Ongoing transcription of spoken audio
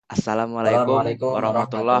Assalamualaikum Assalamualaikum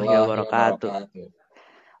warahmatullahi warahmatullahi wabarakatuh. wabarakatuh.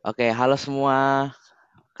 Oke, halo semua.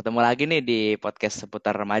 Ketemu lagi nih di podcast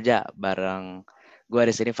seputar remaja bareng gua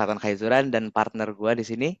di sini Fatan Khaizuran dan partner gua di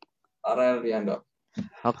sini. Arel Riando.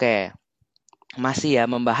 Oke, masih ya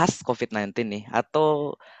membahas COVID-19 nih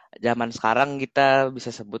atau zaman sekarang kita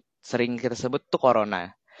bisa sering kita sebut tuh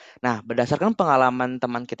corona. Nah, berdasarkan pengalaman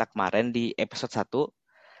teman kita kemarin di episode 1,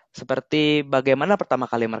 seperti bagaimana pertama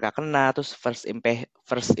kali mereka kena, terus first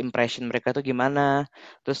impression mereka tuh gimana,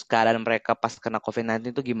 terus keadaan mereka pas kena COVID-19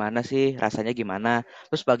 itu gimana sih, rasanya gimana,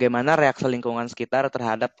 terus bagaimana reaksi lingkungan sekitar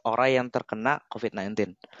terhadap orang yang terkena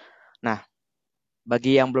COVID-19. Nah,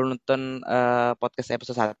 bagi yang belum nonton podcast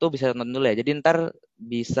episode 1 bisa nonton dulu ya. Jadi ntar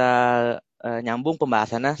bisa nyambung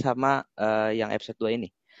pembahasannya sama yang episode 2 ini.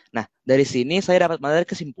 Nah, dari sini saya dapat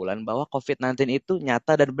menarik kesimpulan bahwa COVID-19 itu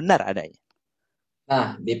nyata dan benar adanya.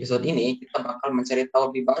 Nah, di episode ini kita bakal mencari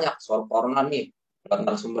tahu lebih banyak soal corona nih.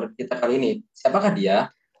 Narasumber kita kali ini. Siapakah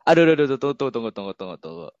dia? Aduh, aduh, aduh,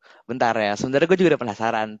 tunggu. Bentar ya, sebenarnya gue juga udah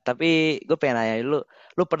penasaran. Tapi gue pengen nanya dulu,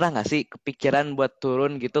 lu pernah nggak sih kepikiran buat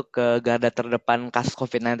turun gitu ke garda terdepan kasus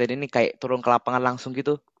COVID-19 ini, kayak turun ke lapangan langsung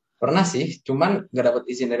gitu? Pernah sih, cuman gak dapat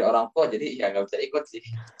izin dari orang tua, jadi ya gak bisa ikut sih.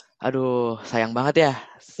 Aduh, sayang banget ya.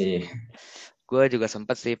 Iya. Gue juga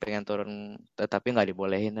sempet sih pengen turun, tetapi nggak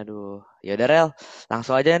dibolehin. Aduh, ya udah Rel,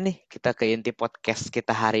 langsung aja nih kita ke inti podcast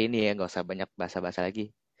kita hari ini ya, nggak usah banyak basa-basa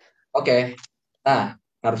lagi. Oke. Nah,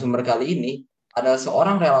 narasumber kali ini adalah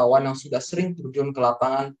seorang relawan yang sudah sering terjun ke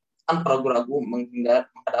lapangan tanpa ragu-ragu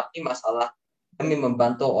menghadapi masalah demi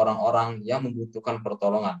membantu orang-orang yang membutuhkan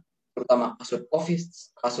pertolongan, terutama kasus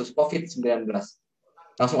COVID-19.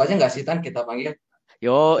 Langsung aja nggak sih, Tan, kita panggil?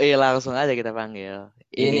 Yo, langsung aja kita panggil.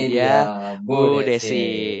 Ini Ini dia dia Bu Bu Desi. Desi.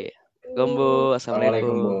 Gombo, Assalamualaikum,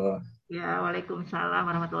 Bu. Assalamualaikum. Ya, Waalaikumsalam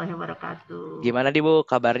warahmatullahi wabarakatuh. Gimana nih Bu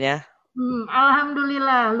kabarnya?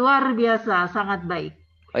 Alhamdulillah, luar biasa, sangat baik.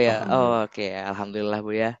 Oh ya, oh, Alhamdulillah. oke, Alhamdulillah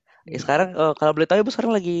Bu ya. Ya. Sekarang kalau boleh tahu Ibu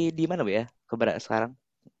sekarang lagi di mana Bu ya? Sekarang?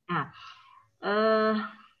 Nah, eh,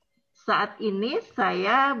 saat ini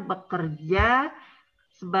saya bekerja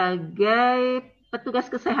sebagai petugas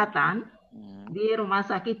kesehatan Hmm. di Rumah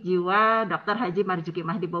Sakit Jiwa Dr. Haji Marzuki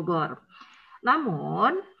Mahdi Bogor.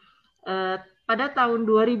 Namun, pada tahun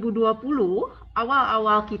 2020,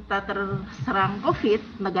 awal-awal kita terserang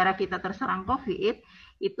COVID, negara kita terserang COVID,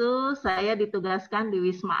 itu saya ditugaskan di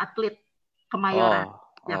Wisma Atlet Kemayoran, Oh,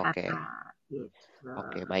 oke. Jakarta. Gitu.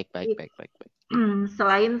 Oke, baik.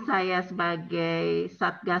 Selain saya sebagai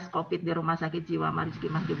Satgas COVID di Rumah Sakit Jiwa Marzuki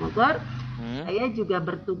Mahdi Bogor, Hmm. saya juga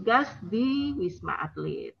bertugas di Wisma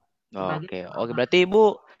Atlet sebagai Oke, perawat. berarti Ibu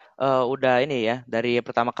udah ini ya, dari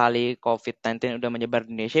pertama kali COVID-19 udah menyebar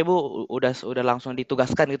di Indonesia, Ibu udah langsung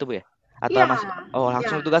ditugaskan gitu Bu ya? Atau Iya, masih ya,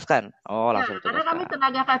 langsung ditugaskan? Oh, ya, langsung karena kami ditugaskan.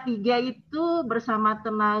 tenaga K3 itu bersama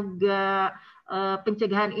tenaga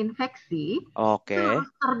pencegahan infeksi itu Oke. harus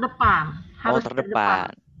terdepan, Oh, harus terdepan.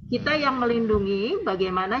 terdepan. Kita yang melindungi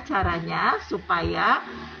bagaimana caranya supaya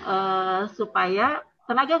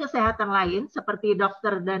tenaga kesehatan lain seperti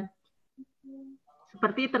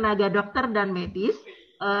tenaga dokter dan medis,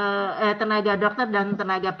 tenaga dokter dan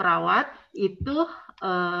tenaga perawat itu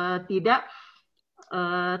tidak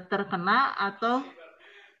terkena atau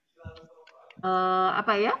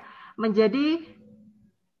menjadi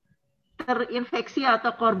terinfeksi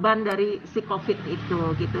atau korban dari si COVID itu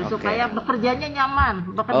gitu, supaya Oke. bekerjanya nyaman,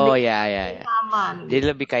 Oh bekerja ya. nyaman Jadi gitu.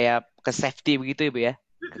 lebih kayak ke safety begitu Ibu ya?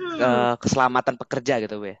 Hmm. Keselamatan pekerja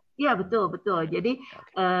gitu Bu ya? Iya, betul betul. Jadi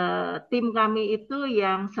Oke. tim kami itu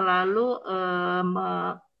yang selalu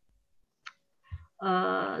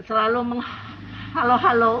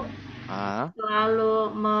menghalo-halo, Ah, selalu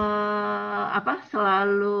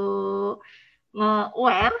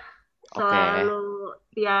nge-aware, oke. selalu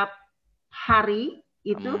tiap hari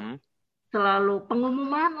itu Hmm. selalu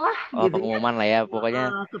pengumuman lah Oh, gitu ya, pengumuman lah ya pokoknya.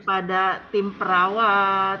 kepada tim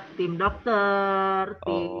perawat, tim dokter,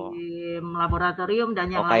 Oh. tim laboratorium dan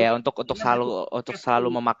Oh, yang lain kayak untuk supaya selalu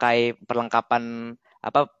safety. memakai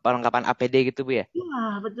perlengkapan APD gitu Bu ya? Iya,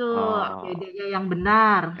 betul. Oh, APD-nya yang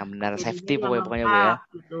benar, yang benar APD-nya safety yang pokoknya Bu ya. lengkap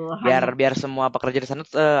gitu. Biar Hanya biar semua pekerja di sana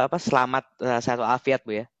tuh, selamat, sehat walafiat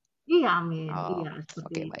Bu ya. iya, amin. Oh, Iya,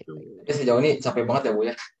 seperti oke, itu. Tapi sejauh ini capek banget ya, Bu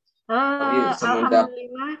ya. Tapi semenjak,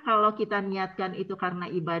 Alhamdulillah kalau kita niatkan itu karena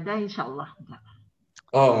ibadah, insya Allah enggak.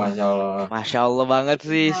 oh Masya Allah. Masya Allah banget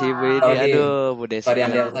sih Ya, si Bu ini. Apalagi Aduh, Bu Desi varian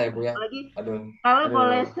ini. Delta ya, Bu ya. apalagi Aduh, kalau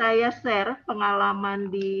boleh Aduh. saya share pengalaman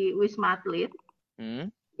di Wisma Atlet. Hmm?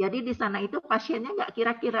 Jadi di sana itu pasiennya nggak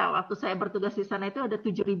kira-kira waktu saya bertugas di sana itu ada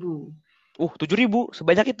 7.000 7.000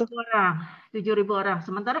 sebanyak itu. orang, 7.000 orang.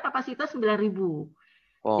 Sementara kapasitas 9.000.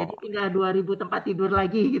 Oh, Jadi tinggal 2.000 tempat tidur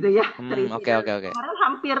lagi gitu ya terisi. oke, Dan oke, oke. kemarin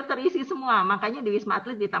hampir terisi semua, makanya di Wisma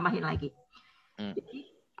Atlet ditambahin lagi. Hmm. Jadi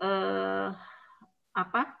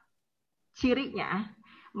cirinya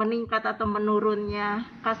meningkat atau menurunnya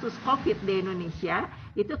kasus COVID di Indonesia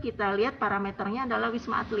itu kita lihat parameternya adalah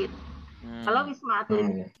Wisma Atlet. Kalau Wisma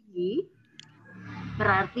Atlet tinggi,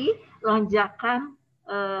 berarti lonjakan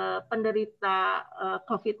penderita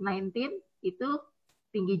COVID-19 itu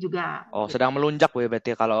tinggi juga. Oh, sedang melunjak Bu ya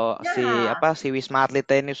berarti kalau Ya, si Wisma Atlet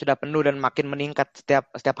ini sudah penuh dan makin meningkat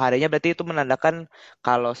setiap harinya, berarti itu menandakan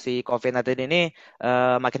kalau si COVID-19 ini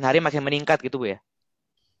makin hari makin meningkat gitu Bu ya.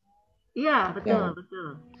 iya Ya.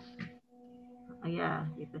 betul. Ya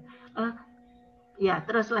gitu. Ya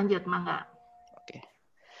terus lanjut mangga. Oke.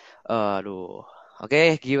 Aduh.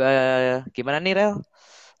 Oke, gimana nih Rel?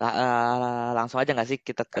 Langsung aja nggak sih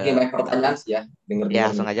kita Lagi ke banyak pertanyaan sih ya, ya denger-denger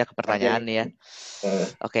langsung nih. aja ke Oke. pertanyaan nih ya.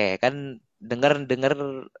 Oke, kan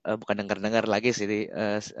bukan denger lagi sih.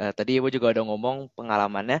 Tadi Ibu juga udah ngomong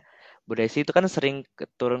pengalamannya. Bu Desi itu kan sering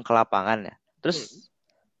turun ke lapangan ya. Terus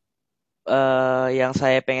yang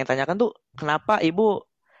saya pengen tanyakan tuh kenapa Ibu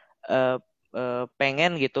eh,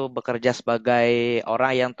 pengen gitu bekerja sebagai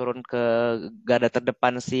orang yang turun ke garda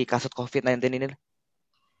terdepan si kasus COVID-19 ini?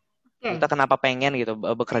 Maksudnya Oke. kenapa pengen gitu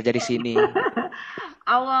bekerja di sini?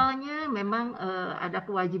 Awalnya memang ada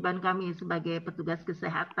kewajiban kami sebagai petugas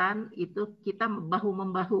kesehatan itu kita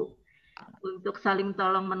bahu-membahu untuk saling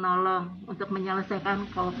tolong menolong untuk menyelesaikan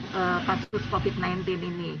kasus COVID-19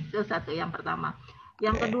 ini. Itu satu yang pertama.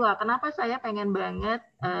 Yang Oke. kedua, kenapa saya pengen banget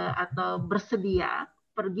atau bersedia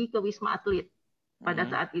pergi ke Wisma Atlet pada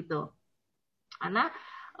saat itu? Karena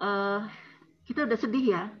kita udah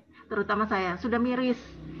sedih ya, terutama saya sudah miris.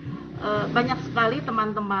 Banyak sekali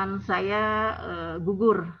teman-teman saya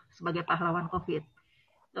gugur sebagai pahlawan COVID.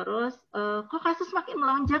 Terus kok kasus makin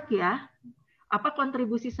melonjak ya? Apa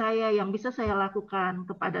kontribusi saya yang bisa saya lakukan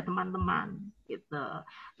kepada teman-teman gitu.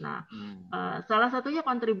 Nah, salah satunya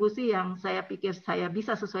kontribusi yang saya pikir saya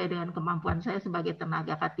bisa sesuai dengan kemampuan saya sebagai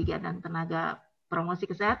tenaga K3 dan tenaga promosi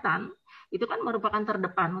kesehatan itu kan merupakan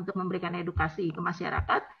terdepan untuk memberikan edukasi ke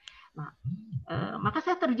masyarakat. Nah, maka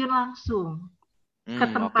saya terjun langsung ke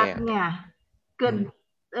tempatnya, ke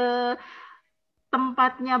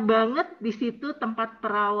tempatnya banget di situ tempat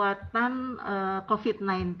perawatan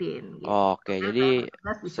COVID-19. Gitu. Oke, jadi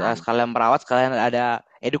sekalian merawat, sekalian ada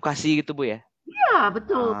edukasi gitu Bu ya? Iya,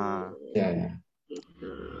 betul. Ya.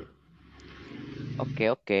 Gitu.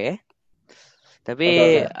 Oke. Tapi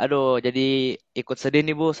aduh, jadi ikut sedih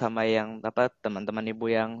nih Bu sama yang teman-teman Ibu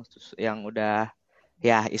yang udah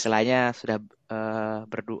ya istilahnya sudah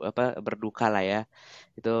berduka lah ya.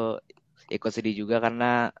 Itu ikut sedih juga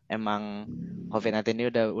karena emang COVID-19 ini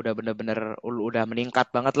udah bener-bener udah meningkat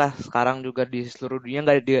banget lah. Sekarang juga di seluruh dunia,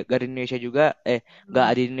 nggak di Indonesia juga, nggak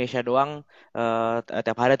di Indonesia doang,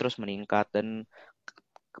 tiap hari terus meningkat dan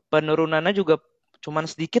penurunannya juga cuman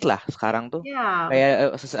sedikit lah sekarang tuh. Ya,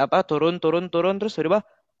 Kayak turun terus tiba-tiba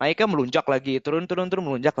naiknya melunjak lagi, turun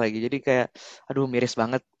melunjak lagi. Jadi kayak aduh miris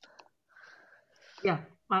banget. ya,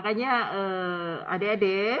 makanya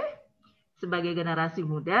adik-adik sebagai generasi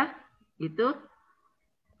muda itu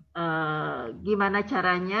gimana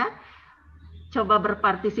caranya coba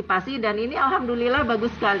berpartisipasi dan ini alhamdulillah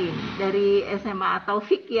bagus sekali dari SMA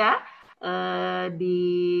Taufik ya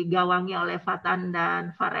digawangi oleh Fatan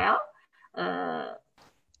dan Farel.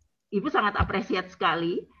 Ibu sangat apresiat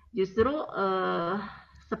sekali. Justru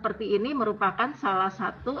seperti ini merupakan salah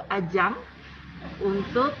satu ajang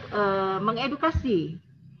untuk mengedukasi,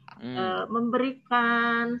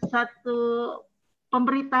 memberikan satu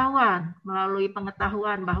pemberitahuan melalui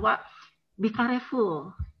pengetahuan bahwa be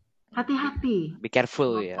careful, hati-hati. Be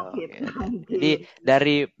careful ya. Okay.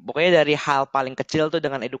 Jadi pokoknya dari hal paling kecil tuh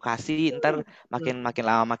dengan edukasi, ntar makin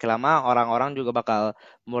lama orang-orang juga bakal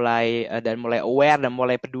mulai aware dan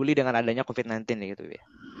mulai peduli dengan adanya COVID-19 gitu ya.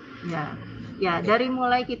 Ya, dari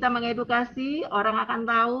mulai kita mengedukasi orang akan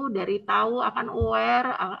tahu, dari tahu akan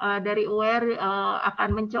aware, dari aware akan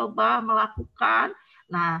mencoba melakukan.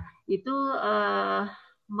 Nah, itu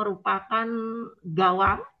merupakan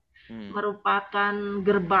gawang, merupakan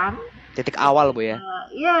gerbang. Titik awal Bu ya.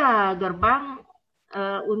 Ya, gerbang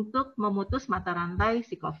untuk memutus mata rantai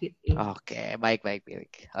si COVID ini. Oke, baik.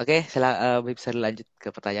 Oke, bisa dilanjut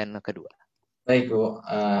ke pertanyaan kedua. Baik Bu.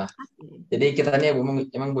 Jadi kita ini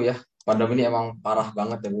emang Bu ya, pandemi ini emang parah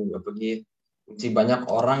banget ya Bu. Bagi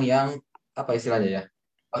banyak orang yang apa istilahnya ya.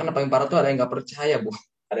 Bahkan yang paling parah tuh ada yang nggak percaya Bu.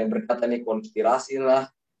 Ada yang berkata nih konspirasi lah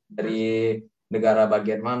dari negara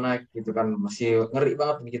bagian mana gitu kan, masih ngeri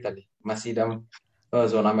banget nih kita nih. Masih dalam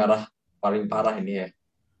zona merah paling parah ini ya.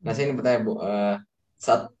 Nah saya ingin bertanya Bu,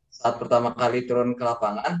 saat saat pertama kali turun ke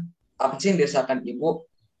lapangan, apa sih yang dirasakan Ibu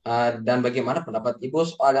dan bagaimana pendapat Ibu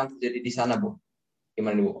soal yang terjadi di sana, Bu?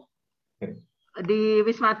 Gimana, Ibu? Di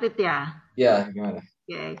Wisma Atlet ya? Ya, gimana?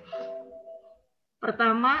 Oke.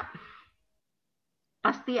 Pertama,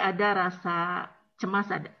 pasti ada rasa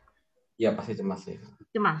cemas ada. Ya, pasti cemas sih.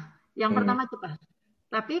 Cemas. Yang pertama cemas.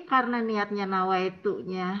 Tapi karena niatnya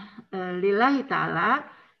nawaitunya lillahi ta'ala,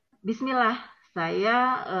 bismillah,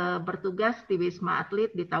 saya bertugas di Wisma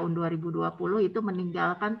Atlet di tahun 2020 itu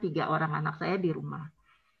meninggalkan 3 orang anak saya di rumah.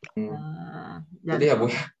 Jadi ya Bu,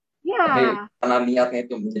 ya, karena niatnya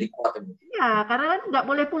itu menjadi kuat ya Bu. Ya, karena kan nggak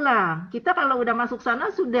boleh pulang. Kita kalau udah masuk sana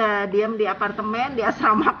sudah diam di apartemen, di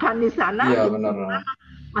asramakan di sana. Iya benar.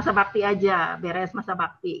 Masa bakti aja, beres masa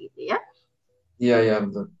bakti gitu ya. Iya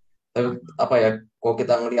betul. Tapi apa ya, kalau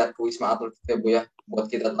kita ngelihat ke Wisma Atlet ya Bu ya, buat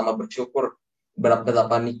kita tambah bersyukur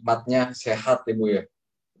betapa nikmatnya sehat ya Bu ya.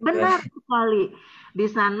 Benar sekali. Di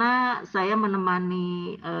sana saya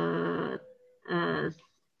menemani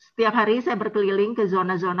setiap hari saya berkeliling ke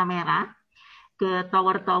zona-zona merah, ke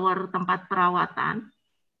tower-tower tempat perawatan,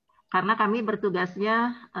 karena kami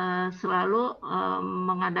bertugasnya selalu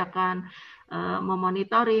mengadakan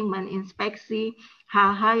memonitoring, meninspeksi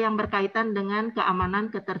hal-hal yang berkaitan dengan keamanan,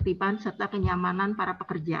 ketertiban, serta kenyamanan para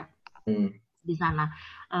pekerja di sana.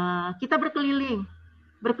 Kita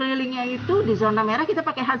berkelilingnya itu di zona merah kita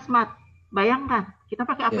pakai hazmat. Bayangkan, kita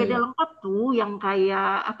pakai APD lengkap tuh, yang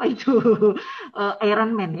kayak apa itu,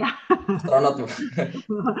 Iron Man ya. Astronot tuh.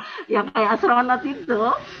 Yang kayak astronot itu,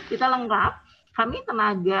 kita lengkap. Kami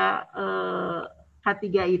tenaga K3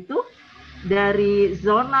 itu dari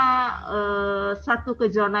zona satu ke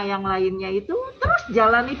zona yang lainnya itu terus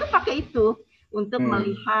jalan itu pakai itu untuk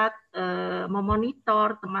melihat,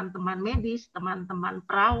 memonitor teman-teman medis, teman-teman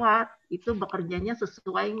perawat itu bekerjanya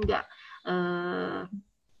sesuai enggak,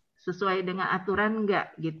 sesuai dengan aturan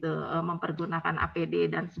enggak gitu, mempergunakan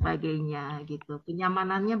APD dan sebagainya gitu.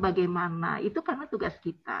 Kenyamanannya bagaimana? Itu karena tugas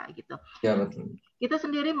kita gitu. Ya betul. Kita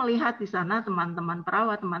sendiri melihat di sana teman-teman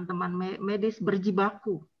perawat, teman-teman medis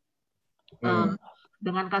berjibaku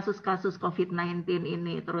dengan kasus-kasus COVID-19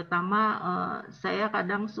 ini. Terutama saya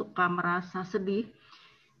kadang suka merasa sedih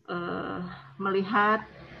melihat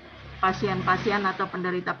pasien-pasien atau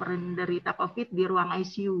penderita COVID di ruang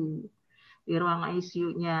ICU. Di ruang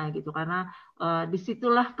ICU-nya gitu, karena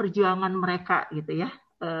disitulah perjuangan mereka gitu ya,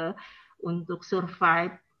 untuk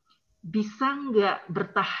survive, bisa nggak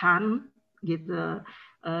bertahan gitu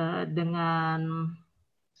dengan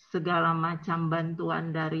segala macam bantuan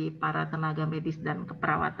dari para tenaga medis dan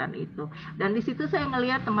keperawatan itu. Dan di situ saya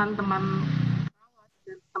ngelihat teman-teman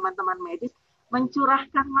dan teman-teman medis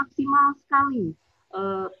mencurahkan maksimal sekali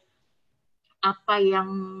apa yang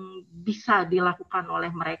bisa dilakukan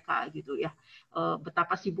oleh mereka gitu ya.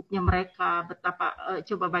 Betapa sibuknya mereka, betapa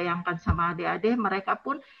coba bayangkan sama adik-adik, mereka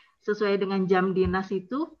pun sesuai dengan jam dinas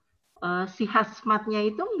itu si hazmatnya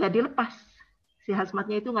itu nggak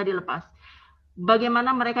dilepas.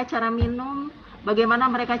 Bagaimana mereka cara minum, bagaimana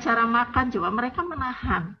mereka cara makan, coba mereka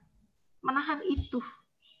menahan itu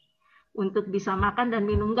untuk bisa makan dan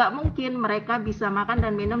minum. Nggak mungkin mereka bisa makan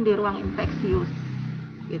dan minum di ruang infeksius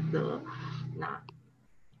gitu. Nah,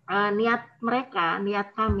 niat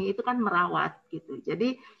kami itu kan merawat gitu.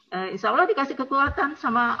 Jadi insya Allah dikasih kekuatan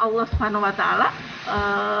sama Allah Subhanahu Wa Taala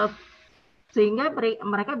sehingga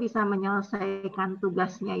mereka bisa menyelesaikan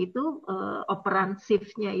tugasnya itu,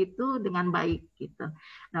 operansifnya itu dengan baik gitu.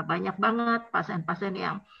 Nah, banyak banget pasien-pasien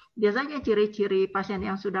yang biasanya ciri-ciri pasien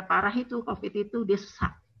yang sudah parah itu COVID itu dia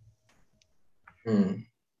sesak.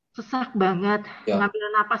 Sesak banget, ngambil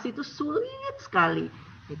napas itu sulit sekali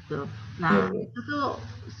gitu. Nah, itu tuh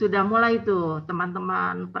sudah mulai tuh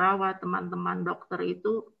teman-teman perawat, teman-teman dokter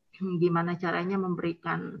itu gimana caranya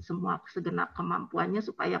memberikan semua segenap kemampuannya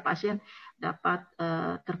supaya pasien dapat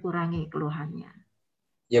terkurangi keluhannya.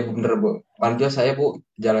 Ya bener Bu. Panggil saya Bu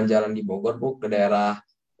jalan-jalan di Bogor Bu ke daerah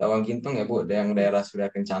Lawang Gintung ya Bu, yang daerah Surya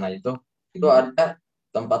Kencana itu ada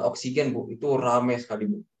tempat oksigen Bu, itu ramai sekali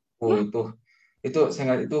Bu. Itu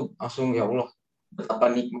saya ngeliat itu langsung ya Allah,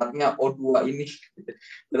 betapa nikmatnya O2 ini,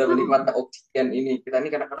 betapa nikmatnya oksigen ini. Kita ini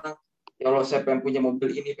kadang-kadang ya Allah saya pengen punya mobil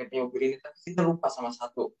ini, tapi kita lupa sama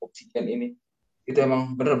satu oksigen ini. Itu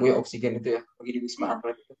emang bener Bu ya, oksigen itu ya bagi di Wisma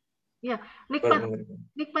Atlet itu. Ya,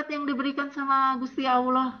 nikmat yang diberikan sama Gusti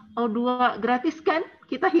Allah. O2 gratis kan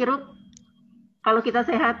kita hirup kalau kita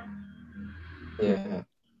sehat. Iya.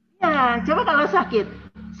 Ya, coba kalau sakit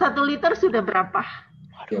 1 liter sudah berapa?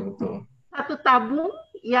 Ya betul. Satu tabung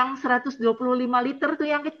yang 125 liter tuh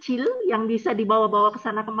yang kecil, yang bisa dibawa-bawa ke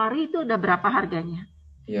sana kemari itu udah berapa harganya?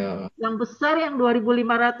 Ya. Yang besar yang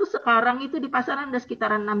 2.500 sekarang itu di pasaran udah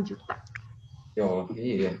sekitaran 6 juta. Ya Allah,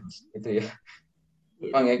 iya itu ya.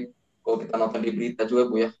 Memang ya, kalau kita nonton di berita juga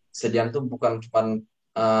Bu ya, kesedihan tuh bukan cuma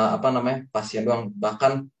pasien doang,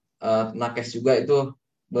 bahkan nakes juga itu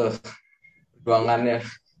perjuangannya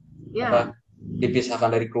Ya, apa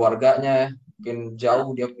dipisahkan dari keluarganya, mungkin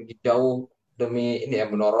jauh dia pergi jauh demi ini ya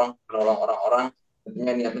menolong orang-orang,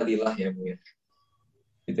 tentunya niatnya lillah ya Bu ya,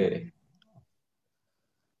 gitu ya.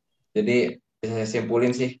 Jadi bisa saya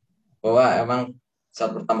simpulin sih bahwa emang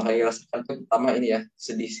saat pertama kali rasakan itu pertama ini ya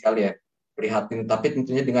sedih sekali ya, prihatin, tapi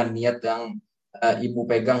tentunya dengan niat yang ibu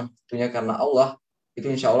pegang tentunya karena Allah, itu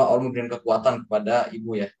insya Allah Allah memberikan kekuatan kepada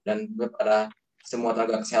ibu ya dan juga pada semua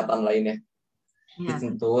tenaga kesehatan lainnya. Itu ya.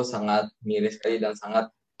 tentu sangat miris sekali dan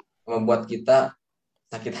sangat membuat kita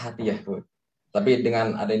sakit hati ya Bu. Tapi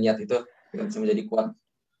dengan ada niat itu kita bisa menjadi kuat,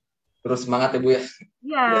 terus semangat ya Bu ya, kita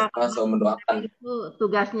Ya, semua selalu mendoakan. itu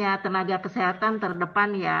tugasnya tenaga kesehatan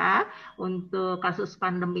terdepan ya untuk kasus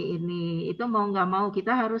pandemi ini. Itu mau nggak mau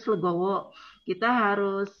kita harus legowo, kita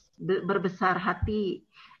harus berbesar hati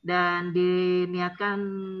dan diniatkan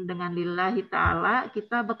dengan lillahi ta'ala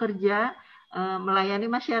kita bekerja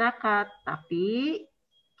melayani masyarakat. Tapi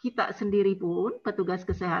kita sendiri pun petugas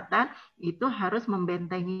kesehatan itu harus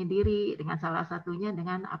membentengi diri dengan salah satunya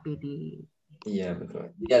dengan APD. Iya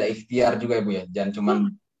betul. Jadi ada ikhtiar juga ya Bu ya. Jangan cuman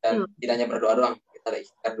dan Betul. tidak hanya berdoa doang. Kita ada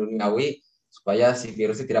ikhtiar duniawi supaya si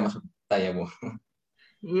virus itu tidak masuk ke kita ya Bu.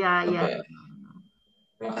 Iya, iya. Oke.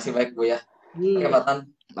 Terima kasih baik Bu ya. Oke Iya. Pak Tan.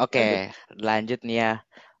 Lanjut. Oke, lanjut nih ya.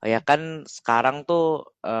 Oh ya kan sekarang tuh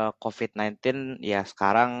COVID-19 ya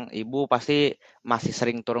sekarang ibu pasti masih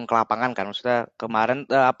sering turun ke lapangan kan. Maksudnya kemarin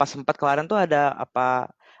apa sempat kemarin tuh ada apa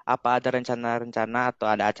ada rencana-rencana atau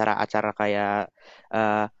ada acara-acara kayak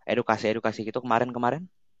edukasi-edukasi gitu kemarin-kemarin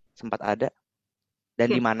sempat ada dan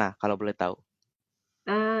di Oke. mana kalau boleh tahu?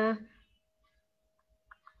 Eh,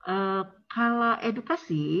 kalau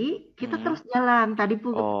edukasi kita Hmm. terus jalan.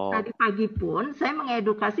 Oh, Tadi pagi pun saya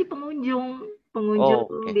mengedukasi pengunjung oh, pengunjung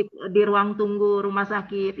oke. di ruang tunggu rumah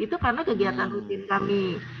sakit. Itu karena kegiatan Hmm. rutin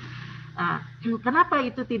kami. Nah, kenapa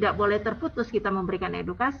itu tidak boleh terputus kita memberikan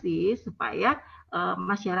edukasi supaya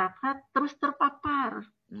masyarakat terus terpapar.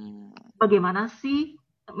 Hmm. Bagaimana sih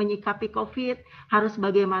menyikapi COVID? Harus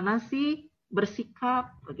bagaimana sih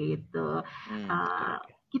bersikap begitu. Oke, Uh,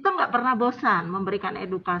 oke. kita nggak pernah bosan memberikan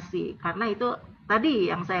edukasi karena itu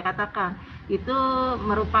tadi yang saya katakan itu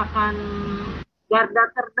merupakan garda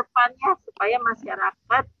terdepannya supaya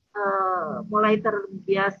masyarakat mulai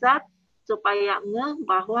terbiasa supaya ngeh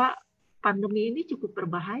bahwa pandemi ini cukup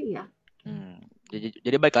berbahaya. Hmm.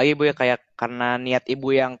 Jadi baik lagi Bu ya kayak karena niat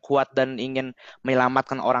ibu yang kuat dan ingin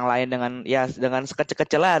menyelamatkan orang lain dengan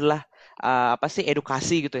sekecil-kecilnya adalah apa sih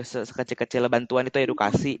edukasi gitu ya sekecil-kecil bantuan itu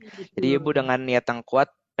edukasi. Jadi ibu Betul. dengan niat yang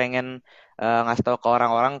kuat pengen ngasih tahu ke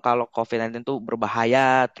orang-orang kalau COVID-19 itu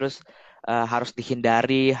berbahaya, terus harus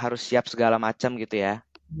dihindari, harus siap segala macam gitu ya.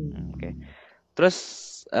 Oke. Terus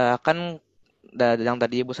kan yang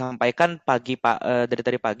tadi ibu sampaikan dari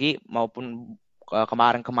tadi pagi maupun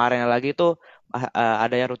kemarin-kemarin lagi itu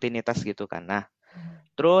ada yang rutinitas gitu kan. Nah,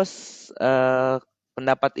 terus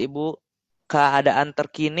pendapat Ibu keadaan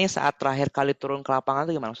terkini saat terakhir kali turun ke lapangan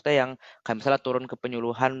itu gimana? Maksudnya yang kayak misalnya turun ke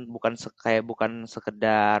penyuluhan bukan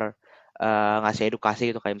sekedar ngasih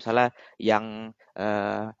edukasi gitu kayak misalnya yang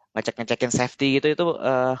ngecek-ngecekin safety gitu itu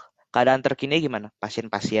keadaan terkini gimana?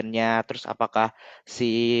 Pasien-pasiennya terus apakah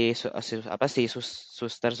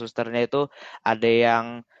suster-susternya itu ada yang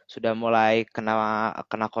sudah mulai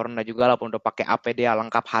kena corona juga walaupun udah pakai APD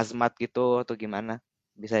lengkap hazmat gitu atau gimana?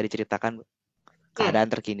 Bisa diceritakan Bu, Oke.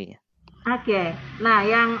 keadaan terkininya? Oke, nah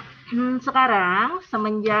yang sekarang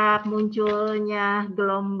semenjak munculnya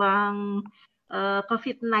gelombang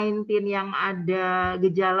COVID-19 yang ada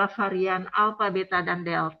gejala varian Alpha, Beta, dan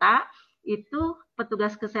Delta, itu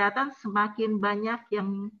petugas kesehatan semakin banyak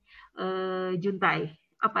yang juntai.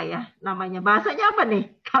 Apa ya namanya? Bahasanya apa nih?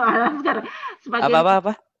 Kalau sekarang semakin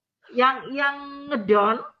Apa? yang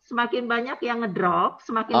ngedown, semakin banyak yang ngedrop,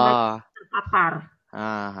 semakin banyak Oh, yang terpapar.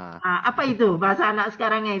 ah, Nah, apa itu bahasa anak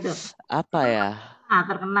sekarangnya itu? apa ya?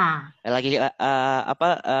 Terkena.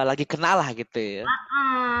 Lagi kenal lah gitu ya.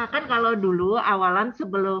 Kan kalau dulu awalan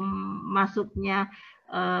sebelum masuknya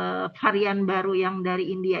varian baru yang dari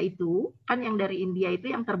India itu, kan yang dari India itu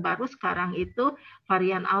yang terbaru sekarang itu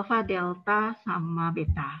varian Alpha, Delta, sama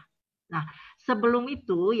Beta. Nah, sebelum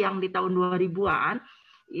itu yang di tahun 2000-an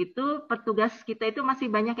itu petugas kita itu masih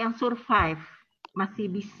banyak yang survive, masih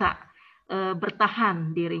bisa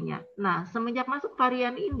bertahan dirinya. Nah, semenjak masuk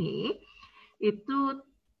varian ini itu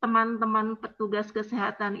teman-teman petugas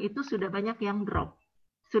kesehatan itu sudah banyak yang drop,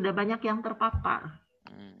 sudah banyak yang terpapar.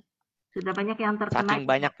 Hmm. Sudah banyak yang terkena. Saking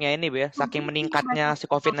banyaknya ini Bu ya, saking meningkatnya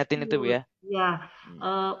si COVID-19 itu Bu ya. Ya,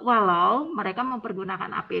 walau mereka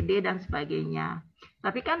mempergunakan APD dan sebagainya.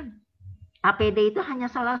 Tapi kan APD itu hanya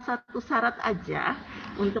salah satu syarat aja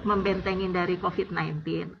untuk membentengin dari COVID-19.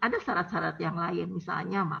 Ada syarat-syarat yang lain,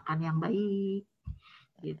 misalnya makan yang baik,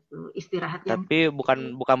 gitu, istirahat yang Tapi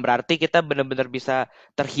bukan berarti kita benar-benar bisa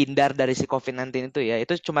terhindar dari si COVID-19 itu ya.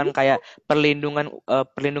 Itu cuman kayak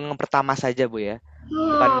perlindungan pertama saja Bu ya.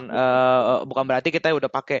 Bukan berarti kita udah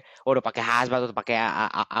pakai hazmat, udah pakai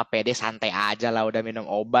APD santai aja lah, udah minum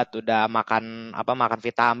obat, udah makan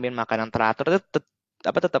vitamin, makan yang teratur.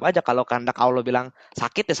 Tetap aja kalau kehendak Allah bilang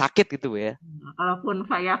sakit ya sakit gitu Bu ya. Kalaupun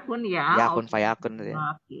fayakun ya. Ya kun fayakun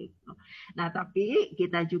ya. Gitu. Nah, tapi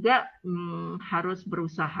kita juga harus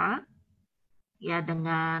berusaha ya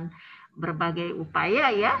dengan berbagai upaya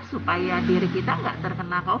ya supaya diri kita nggak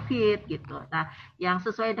terkena COVID gitu. Nah, yang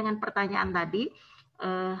sesuai dengan pertanyaan tadi,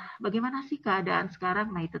 bagaimana sih keadaan sekarang?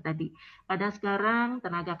 Nah, itu tadi. Pada sekarang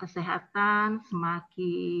tenaga kesehatan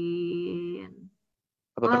semakin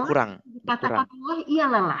Berkurang. Katakan iya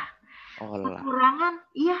lelah. Oh, lelah. Kekurangan,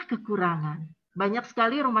 iya kekurangan. Banyak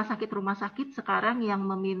sekali rumah sakit sekarang yang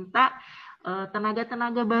meminta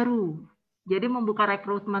tenaga-tenaga baru. Jadi membuka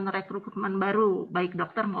rekrutmen baru, baik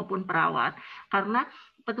dokter maupun perawat. Karena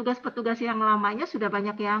petugas-petugas yang lamanya sudah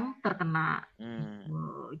banyak yang terkena.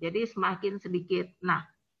 Jadi semakin sedikit. Nah,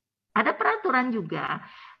 ada peraturan juga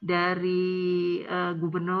dari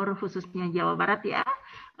gubernur khususnya Jawa Barat ya.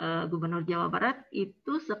 Gubernur Jawa Barat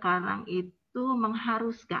itu sekarang itu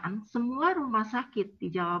mengharuskan semua rumah sakit di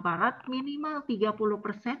Jawa Barat minimal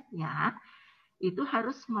 30%-nya itu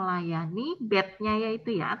harus melayani bednya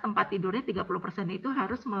yaitu ya, tempat tidurnya 30% itu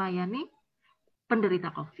harus melayani penderita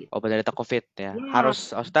COVID. Oh, penderita COVID ya.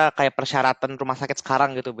 Maksudnya kayak persyaratan rumah sakit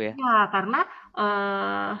sekarang gitu Bu ya. Ya, karena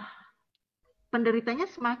penderitanya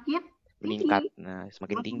semakin meningkat,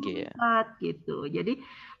 semakin tinggi ya. Gitu. Jadi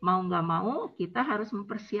mau nggak mau kita harus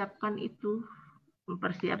mempersiapkannya,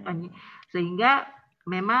 sehingga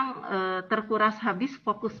memang terkuras habis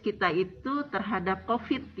fokus kita itu terhadap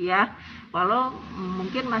COVID ya. Walau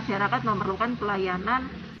mungkin masyarakat memerlukan pelayanan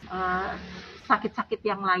sakit-sakit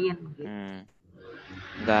yang lain. Gitu.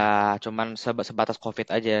 Nggak cuman sebatas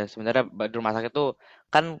COVID aja. Sebenarnya di rumah sakit tuh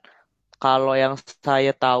kan. Kalau yang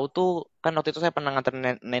saya tahu tuh kan waktu itu saya pernah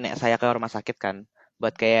nganter nenek saya ke rumah sakit kan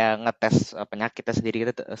buat kayak ngetes penyakitnya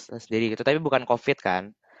sendiri gitu tapi bukan COVID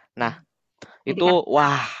kan. Nah, itu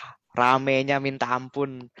wah ramenya minta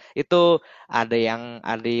ampun. Itu ada yang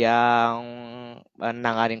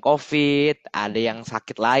nanganin COVID, ada yang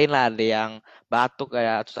sakit lain lah, ada yang batuk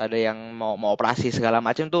kayak terus ada yang mau operasi segala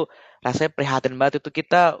macam tuh rasanya prihatin banget itu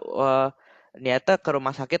kita niatnya ke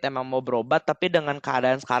rumah sakit emang mau berobat tapi dengan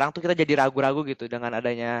keadaan sekarang tuh kita jadi ragu-ragu gitu dengan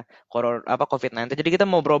adanya COVID-19. Jadi kita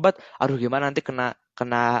mau berobat, aduh gimana nanti kena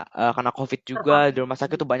COVID juga di rumah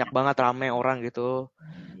sakit tuh banyak banget rame orang gitu.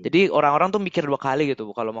 Jadi orang-orang tuh mikir 2 kali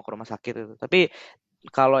gitu kalau mau ke rumah sakit itu. Tapi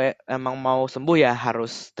kalau emang mau sembuh ya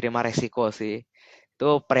harus terima resiko sih.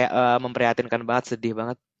 Itu memprihatinkan banget, sedih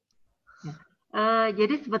banget.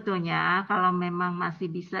 Jadi sebetulnya kalau memang masih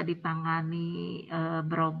bisa ditangani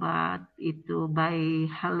berobat itu by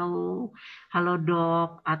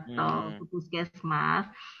Halodoc atau puskesmas,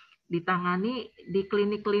 ditangani di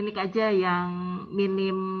klinik-klinik aja yang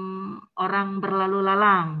minim orang berlalu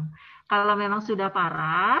lalang. Kalau memang sudah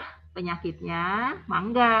parah penyakitnya,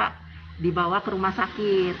 mangga dibawa ke rumah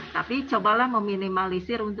sakit. Tapi cobalah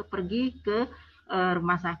meminimalisir untuk pergi ke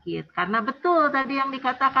rumah sakit. Karena betul tadi yang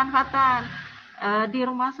dikatakan Fatan, di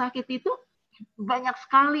rumah sakit itu banyak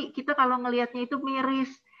sekali, kita kalau ngelihatnya itu miris,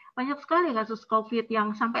 banyak sekali kasus COVID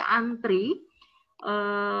yang sampai antri.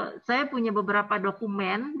 Saya punya beberapa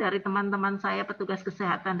dokumen dari teman-teman saya petugas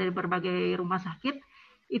kesehatan dari berbagai rumah sakit,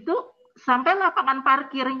 itu sampai lapangan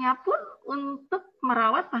parkirnya pun untuk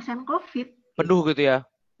merawat pasien COVID. Penuh gitu ya?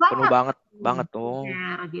 Penuh banget. Oh.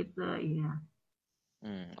 Gitu, iya.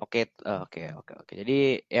 Oke.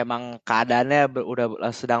 Jadi emang keadaannya udah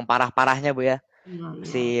sedang parah-parahnya Bu ya.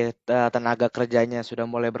 Si tenaga kerjanya sudah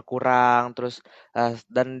mulai berkurang, terus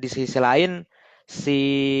dan di sisi lain si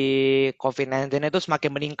COVID-19 itu semakin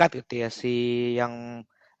meningkat gitu ya, si yang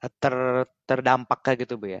terdampak kayak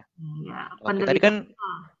gitu Bu ya. Oke, tadi kan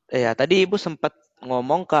tadi Ibu sempat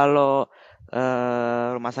ngomong kalau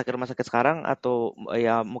rumah sakit sekarang atau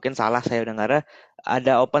ya mungkin salah saya dengar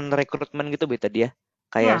ada open recruitment gitu Bu tadi ya.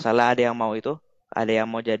 Kayak salah ada yang mau itu, ada yang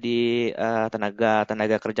mau jadi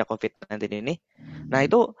tenaga kerja COVID-19 ini. Nah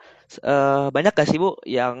itu banyak gak sih Bu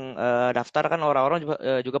yang daftar? Kan orang-orang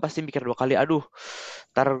juga pasti mikir 2 kali, aduh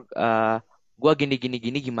ntar gua gini gini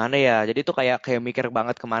gini gimana ya. Jadi tuh kayak mikir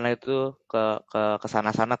banget kemana itu ke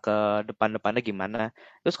sana-sana ke depan-depannya gimana.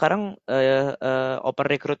 Terus sekarang open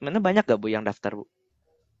recruitment-nya banyak gak Bu yang daftar Bu?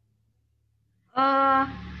 Eh,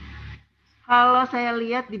 Kalau saya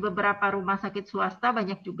lihat di beberapa rumah sakit swasta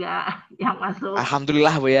banyak juga yang masuk.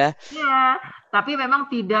 Alhamdulillah Bu ya. Ya, tapi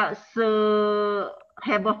memang tidak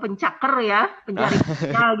seheboh pencaker ya, pencari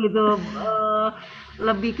kerja gitu.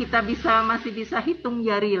 Lebih kita masih bisa hitung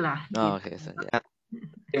jari lah. Oh, Gitu. oke.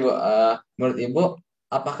 Ibu, menurut Ibu,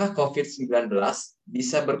 apakah COVID-19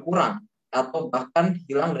 bisa berkurang atau bahkan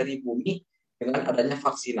hilang dari bumi dengan adanya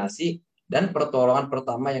vaksinasi dan pertolongan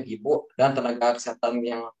pertama yang Ibu dan tenaga kesehatan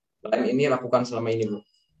yang lain ini lakukan selama ini, Bu?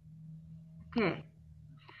 Oke.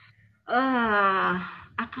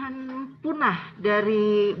 Akan punah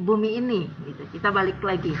dari bumi ini gitu. Kita balik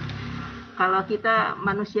lagi. Kalau kita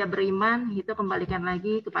manusia beriman, itu kembalikan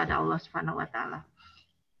lagi kepada Allah Subhanahu wa taala.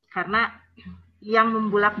 Karena yang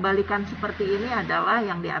membulak-balikan seperti ini adalah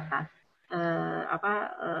yang di atas.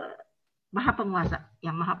 Maha penguasa,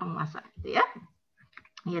 yang maha penguasa gitu ya.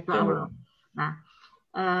 Yaitu Allah. Nah,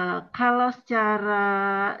 kalau secara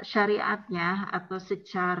syariatnya atau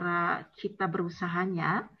secara kita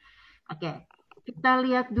berusahanya, oke, kita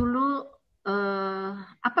lihat dulu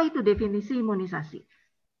apa itu definisi imunisasi.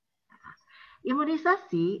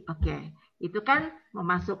 Imunisasi, oke, itu kan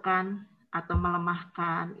memasukkan atau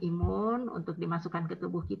melemahkan imun untuk dimasukkan ke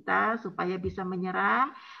tubuh kita supaya bisa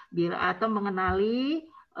menyerang atau mengenali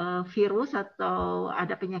virus atau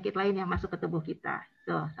ada penyakit lain yang masuk ke tubuh kita.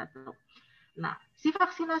 Itu satu. Nah, si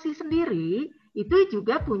vaksinasi sendiri itu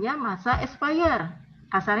juga punya masa expire.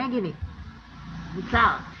 Kasarnya gini,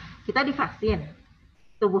 misal kita divaksin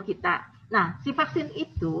tubuh kita. Nah, si vaksin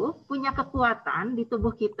itu punya kekuatan di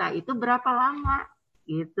tubuh kita itu berapa lama?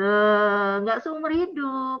 Gitu, nggak seumur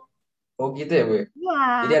hidup. Oh gitu ya, Bu?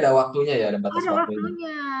 Ya. Jadi ada waktunya ya, ada batas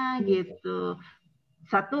waktunya gitu.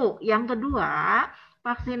 Satu, yang kedua,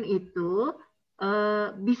 vaksin itu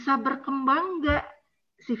bisa berkembang nggak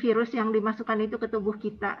si virus yang dimasukkan itu ke tubuh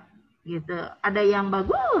kita? Gitu. Ada yang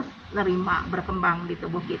bagus nerima berkembang di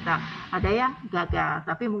tubuh kita, ada yang gagal,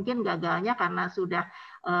 tapi mungkin gagalnya karena sudah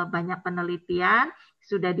banyak penelitian,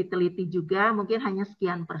 sudah diteliti juga mungkin hanya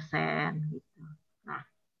sekian persen gitu. Nah,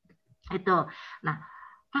 itu. Nah,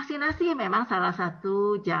 vaksinasi memang salah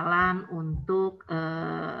satu jalan untuk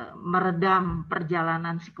meredam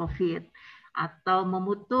perjalanan si COVID atau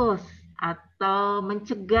memutus atau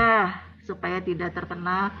mencegah supaya tidak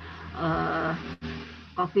terkena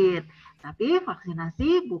COVID. Tapi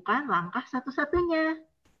vaksinasi bukan langkah satu-satunya,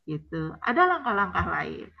 gitu. Ada langkah-langkah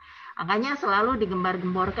lain. Makanya selalu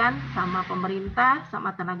digembar-gemborkan sama pemerintah,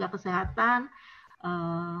 sama tenaga kesehatan.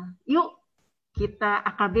 Yuk kita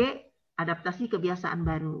AKB, adaptasi kebiasaan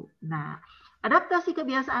baru. Nah, adaptasi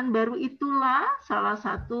kebiasaan baru itulah salah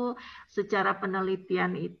satu secara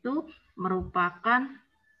penelitian itu merupakan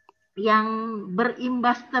yang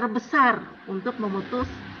berimbas terbesar untuk memutus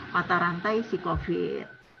mata rantai si COVID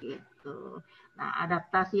gitu. Nah,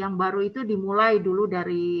 adaptasi yang baru itu dimulai dulu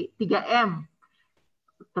dari 3M,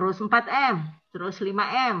 terus 4M, terus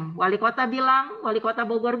 5M. Wali kota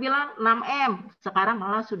Bogor bilang 6M, sekarang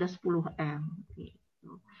malah sudah 10M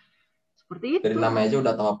gitu. Seperti itu. Dari namanya aja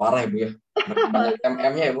udah tambah parah ya, Bu ya. Banyak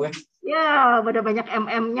MM-nya ya, Bu ya. Ya, udah banyak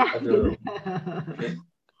MM-nya gitu.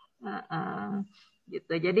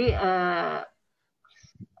 Gitu. Jadi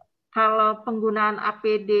kalau penggunaan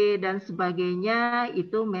APD dan sebagainya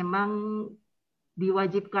itu memang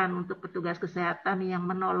diwajibkan untuk petugas kesehatan yang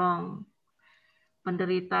menolong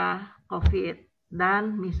penderita COVID,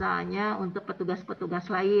 dan misalnya untuk petugas-petugas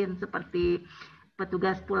lain seperti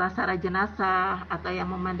petugas pulasara jenazah atau yang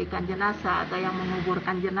memandikan jenazah atau yang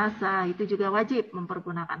menguburkan jenazah itu juga wajib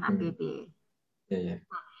mempergunakan APD.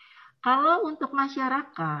 Kalau untuk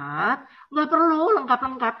masyarakat nggak perlu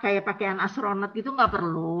lengkap-lengkap kayak pakaian astronot gitu, nggak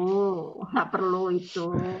perlu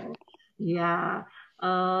itu. Ya,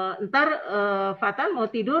 ntar Fatan mau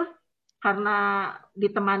tidur karena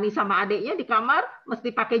ditemani sama adiknya di kamar,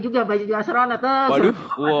 mesti pakai juga baju astronot.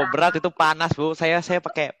 Waduh, berat itu, panas Bu. Saya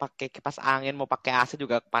pakai kipas angin, mau pakai AC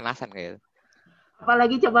juga kepanasan kayak.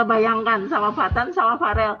 Apalagi coba bayangkan sama Fatan sama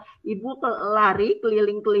Farel, ibu lari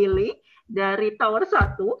keliling-keliling dari tower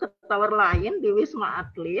 1 ke tower lain di Wisma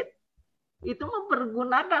Atlet, itu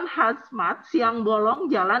mempergunakan hazmat, siang bolong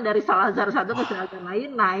jalan dari Salazar 1 ke Salazar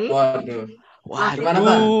lain, naik. Waduh. Gimana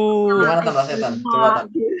Tan?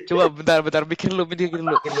 Coba bentar bikin dulu.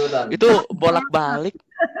 Itu bolak-balik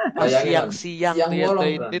siang-siang tuh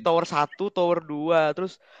ya, di tower 1, tower 2,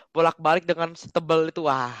 terus bolak-balik dengan setebal itu.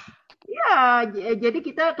 Wah. Ya, jadi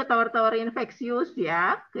kita ke tower-tower infeksius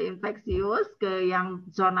ya, ke infeksius, ke yang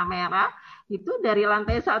zona merah, itu dari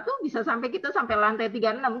lantai 1 bisa sampai lantai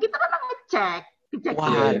 36. Kita kan ngecek Iya,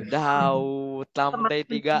 iya. Wadaw, lantai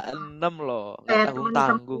teman-teman 36 loh, nggak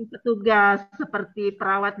tanggung-tanggung. petugas seperti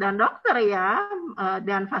perawat dan dokter ya,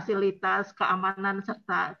 dan fasilitas keamanan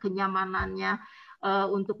serta kenyamanannya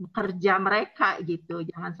untuk bekerja mereka gitu.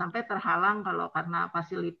 Jangan sampai terhalang kalau karena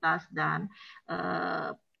fasilitas dan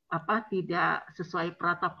tidak sesuai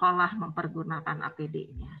protokol lah mempergunakan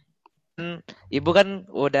APD-nya. Ibu kan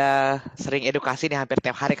udah sering edukasi nih, hampir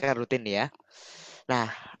tiap hari kan rutin ya.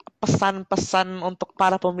 Nah, pesan-pesan untuk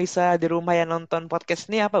para pemirsa di rumah yang nonton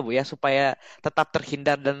podcast ini apa Bu ya, supaya tetap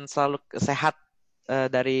terhindar dan selalu sehat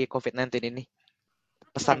dari COVID-19 ini?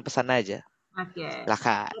 Pesan-pesan aja. Oke.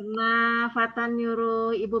 Silakan. Karena Fatan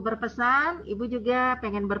nyuruh Ibu berpesan, Ibu juga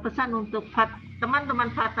pengen berpesan untuk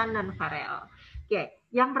teman-teman Fatan dan Farel. Oke,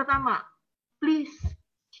 yang pertama, please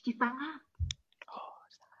cuci tangan.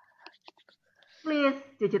 Please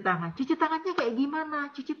cuci tangan. Cuci tangannya kayak gimana?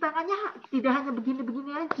 Cuci tangannya tidak hanya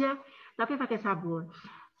begini-begini aja, tapi pakai sabun.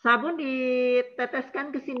 Sabun diteteskan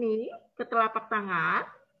ke sini, ke telapak tangan,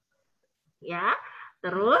 ya.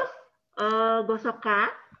 Terus gosokkan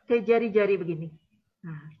ke jari-jari begini.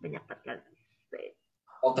 Nah, banyak 4 kali.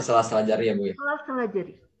 Oh, ke sela-sela jari ya Bu ya? Sela-sela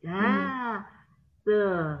jari. Nah,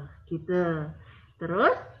 tuh, gitu.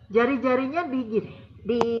 Terus jari-jarinya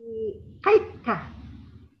dikaitkan.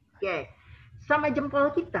 Oke. Sama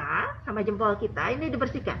jempol kita ini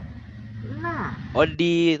dibersihkan. Nah. Oh,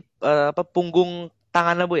 di punggung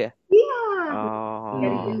tangannya Bu ya? Iya. Oh.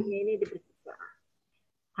 Jari-jarinya ini dibersihkan.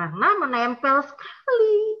 Karena menempel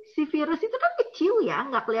sekali. Si virus itu kan kecil ya,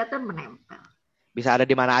 nggak kelihatan menempel. Bisa ada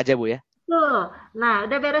di mana aja Bu ya? Tuh. Nah,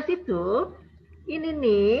 udah beres itu, ini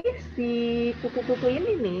nih, si kuku-kuku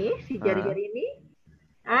ini nih, si jari-jari ini,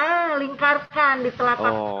 lingkarkan di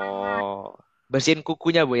telapak tangan. Oh, bersihin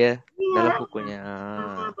kukunya Bu ya? Iya. Dalam kukunya.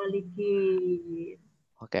 Balikin.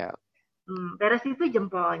 Oke. Beres itu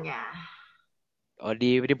jempolnya. Oh,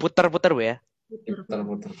 diputar-putar Bu ya?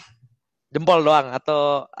 Putar-putar. Jempol doang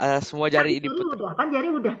atau semua jari diputar? Udah, kan jari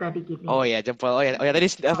udah tadi gini. Oh ya, jempol. Oh ya tadi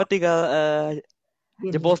tinggal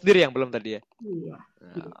jempol sendiri yang belum tadi ya? Iya.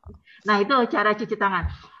 Nah, itu cara cuci tangan.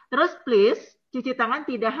 Terus please, cuci tangan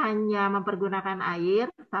tidak hanya mempergunakan air,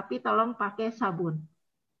 tapi tolong pakai sabun.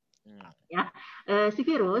 Ya, si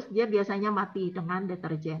virus dia biasanya mati dengan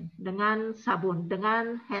deterjen, dengan sabun,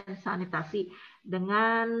 dengan hand sanitasi,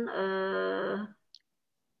 dengan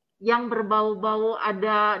yang berbau-bau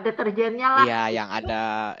ada deterjennya lah. Iya, yang ada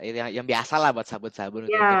yang biasa lah buat sabun-sabun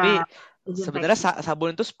itu. Tapi sebenarnya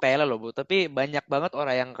sabun itu sepele loh Bu. Tapi banyak banget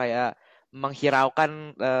orang yang kayak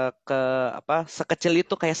menghiraukan sekecil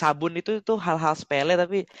itu kayak sabun itu hal-hal sepele,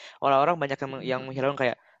 tapi orang-orang banyak yang menghiraukan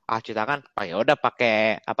kayak cuci tangan, udah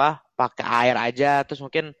pakai air aja, terus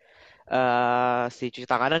mungkin si cuci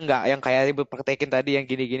tangannya nggak yang kayak Ibu praktekin tadi yang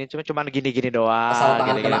gini-gini, cuman gini-gini doang. Asal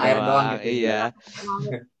tangan gini-gini kena air doang gitu. Iya.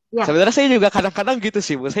 Ya. Sebenarnya saya juga kadang-kadang gitu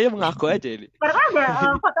sih Bu. Saya mengaku aja ini. Karena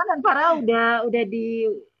ada Fatan dan Farah udah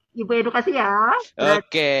di Ibu edukasi ya.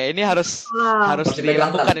 Oke, ini harus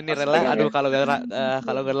dilakukan ini rela. Aduh, kalau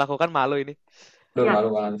nggak dilakukan malu ini.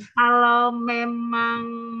 Malu banget. Kalau memang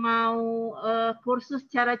mau kursus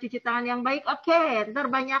cara cuci tangan yang baik, oke,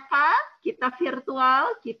 ntar banyakkan kita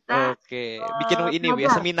virtual, kita bikin ini Bu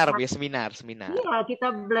ya, seminar. Iya,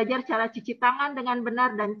 kita belajar cara cuci tangan dengan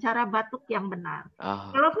benar dan cara batuk yang benar.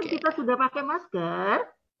 Kalaupun kita sudah pakai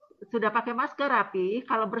masker rapi,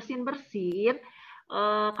 kalau bersin-bersin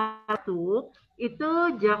batuk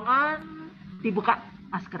itu jangan dibuka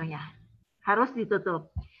maskernya, harus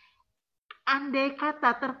ditutup. Andai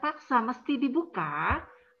kata terpaksa mesti dibuka,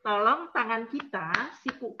 tolong tangan kita,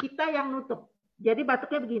 siku kita yang nutup. Jadi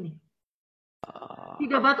batuknya begini.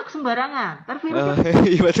 Tidak batuk sembarangan.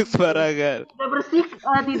 Batuk sembarangan. Tidak bersih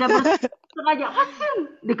sengaja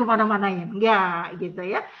di kemana-manain. Ya, gitu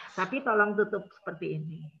ya. Tapi tolong tutup seperti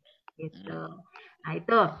ini. Gitu. Nah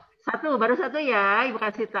itu baru satu ya. Ibu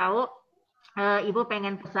kasih tahu. Ibu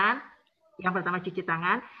pengen pesan. Yang pertama cuci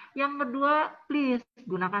tangan. Yang kedua, please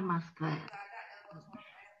gunakan masker.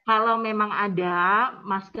 Kalau memang ada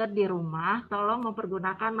masker di rumah, tolong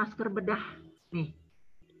mempergunakan masker bedah. Nih,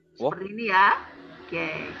 seperti ini ya. Oke.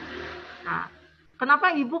 Nah,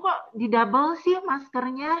 kenapa Ibu kok didouble sih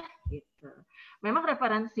maskernya? Gitu. Memang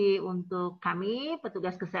referensi untuk kami,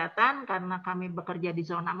 petugas kesehatan, karena kami bekerja di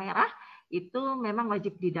zona merah, itu memang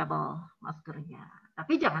wajib didouble maskernya.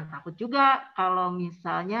 Tapi jangan takut juga kalau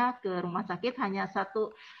misalnya ke rumah sakit hanya 1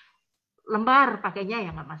 lembar pakainya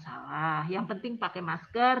ya nggak masalah. Yang penting pakai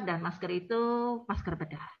masker dan masker itu masker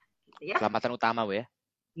bedah. Gitu ya. Keselamatan utama Bu ya.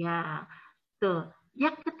 Ya, tuh.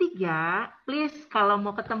 Yang ketiga, please kalau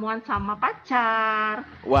mau ketemuan sama pacar,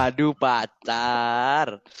 Waduh,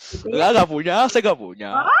 pacar. gitu ya. Enggak punya, saya enggak punya.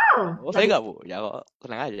 Oh, Oh, saya enggak punya kok.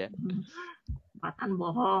 Tenang aja. Patan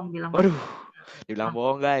bohong, bilang Waduh, dibilang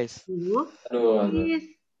bohong, guys. Aduh. please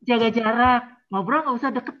jaga jarak. Ngobrol nggak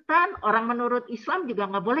usah deketan. Orang menurut Islam juga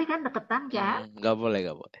nggak boleh kan deketan kan? Enggak boleh,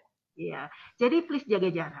 enggak boleh. Iya. Jadi please jaga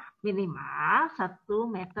jarak. Minimal 1,5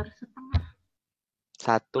 meter.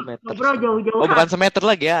 1 meter. Ngobrol jauh-jauhan. Oh, bukan semeter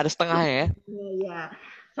lagi ya, ada setengahnya ya. Iya.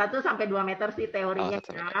 1 sampai 2 meter sih teorinya 1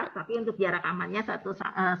 ya. meter. Tapi untuk jarak amannya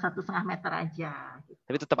 1,5 meter aja.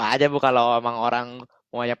 Tapi tetap aja Bu, kalau emang orang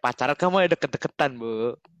maunya pacaran, kamu ya deket-deketan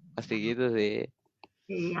Bu. Pasti gitu sih.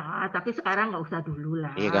 Iya, tapi sekarang nggak usah dulu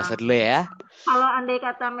lah. Iya, gak usah dulu ya. Kalau andai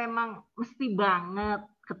kata memang mesti banget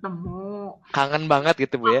ketemu, Kangen banget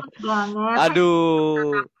gitu Bu ya. kangen banget,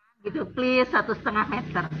 Aduh. gitu please 1,5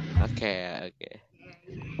 meter. Oke.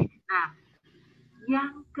 Nah,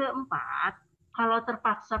 yang keempat, kalau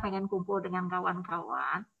terpaksa pengen kumpul dengan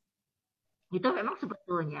kawan-kawan, itu memang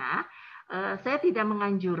sebetulnya saya tidak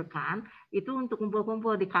menganjurkan itu untuk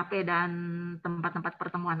kumpul-kumpul di kafe dan tempat-tempat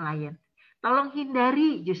pertemuan lain. Tolong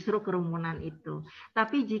hindari justru kerumunan itu.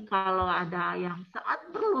 Tapi jikalau ada yang sangat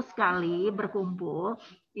perlu sekali berkumpul,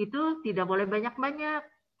 itu tidak boleh banyak-banyak.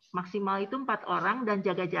 Maksimal itu 4 orang dan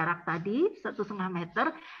jaga jarak tadi 1,5 meter,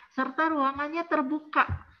 serta ruangannya terbuka.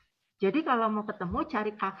 Jadi kalau mau ketemu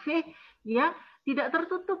cari kafe yang tidak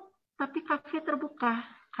tertutup, tapi kafe terbuka,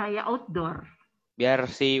 kayak outdoor. Biar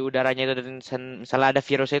si udaranya itu, misalnya ada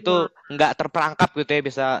virusnya itu nggak terperangkap gitu ya,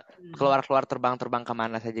 bisa keluar-keluar terbang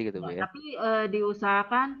kemana saja gitu Bu ya. Tapi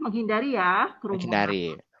diusahakan menghindari ya kerumunan.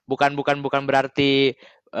 Menghindari. Bukan berarti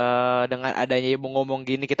dengan adanya ibu ngomong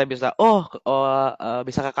gini kita bisa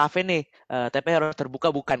bisa ke kafe nih, tapi harus terbuka,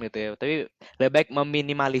 bukan gitu ya. Tapi lebih baik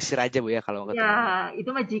meminimalisir aja Bu ya kalau ketemu. Ya, itu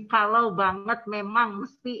mah jikalau banget memang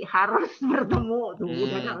mesti harus bertemu tuh.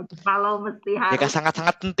 Udah kalau mesti harus. Ya,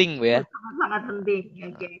 sangat-sangat penting Bu ya. Sangat penting.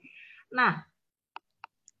 Oke. Nah,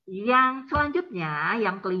 yang selanjutnya,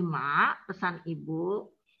 yang kelima, pesan Ibu,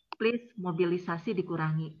 please mobilisasi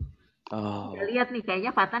dikurangi. Udah lihat nih,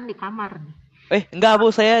 kayaknya Patan di kamar nih. Enggak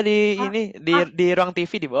Bu, saya di ruang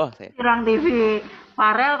TV di bawah saya. Di ruang TV.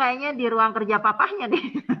 Farel kayaknya di ruang kerja papahnya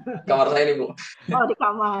nih. Kamar saya nih Bu. Oh, di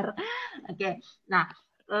kamar. Oke. Nah,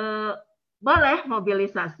 boleh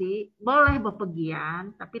mobilisasi, boleh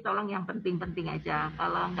bepergian, tapi tolong yang penting-penting aja.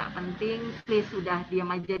 Kalau nggak penting, please sudah diam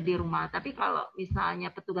aja di rumah. Tapi kalau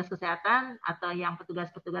misalnya petugas kesehatan atau yang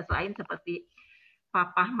petugas-petugas lain seperti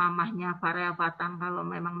papah mamahnya Farel Fatan, kalau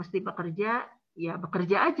memang mesti bekerja, ya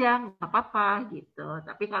bekerja aja, nggak apa-apa gitu.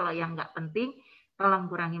 Tapi kalau yang nggak penting, tolong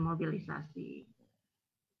kurangi mobilisasi.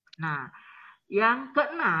 Nah, yang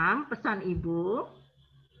keenam, pesan Ibu,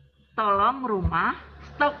 tolong rumah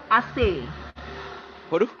stop AC.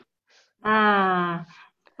 Waduh.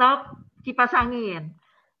 Stop kipas angin.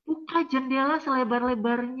 Buka jendela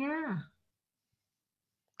selebar-lebarnya.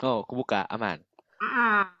 Oh, kebuka, aman.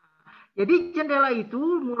 Jadi jendela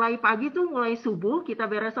itu mulai pagi tuh, mulai subuh,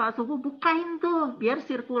 kita beres sholat subuh, bukain tuh, biar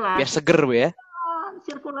sirkulasi. Biar seger Bu ya.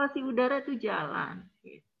 Sirkulasi udara tuh jalan.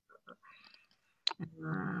 Gitu.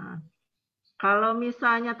 Nah, kalau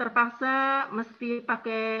misalnya terpaksa mesti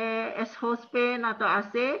pakai exhaust fan atau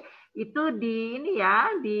AC, itu di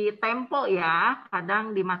tempo ya,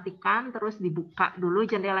 kadang dimatikan terus dibuka dulu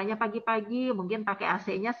jendelanya pagi-pagi, mungkin pakai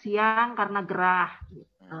AC-nya siang karena gerah.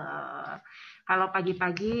 Gitu. Kalau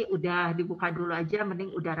pagi-pagi udah dibuka dulu aja,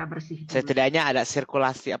 mending udara bersih dulu. Setidaknya ada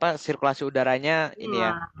sirkulasi udaranya ini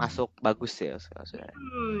ya, masuk bagus ya.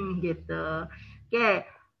 Gitu. Oke.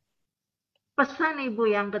 Pesan Ibu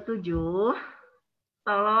yang ketujuh,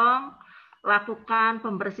 tolong lakukan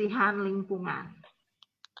pembersihan lingkungan.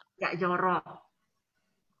 Nggak jorok.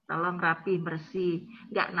 Tolong rapi, bersih.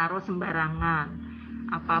 Nggak naruh sembarangan.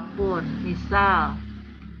 Apapun. Misal,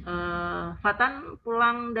 Fatan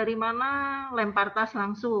pulang dari mana, lempar tas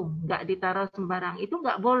langsung. Nggak ditaruh sembarang. Itu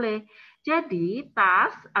nggak boleh. Jadi,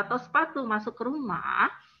 tas atau sepatu masuk ke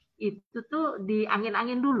rumah, itu tuh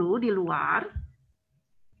diangin-angin dulu di luar.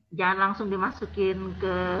 Jangan langsung dimasukin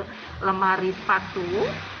ke lemari sepatu.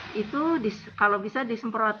 Itu kalau bisa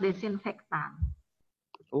disemprot desinfektan.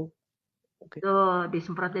 Tuh,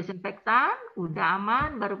 disemprot desinfektan, udah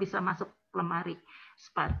aman, baru bisa masuk lemari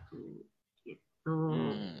sepatu. Gitu.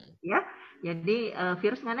 Ya, jadi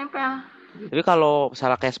virus nggak nempel. Gitu. Tapi kalau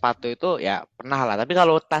misalnya kayak sepatu itu ya pernah lah. Tapi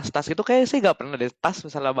kalau tas-tas itu kayak sih nggak pernah deh. Tas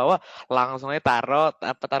misalnya bawa langsung aja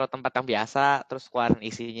taruh tempat yang biasa, terus keluarin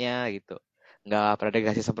isinya gitu. Nggak pernah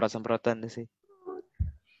dikasih semprot-semprotan sih.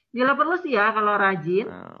 Bila perlu sih ya kalau rajin,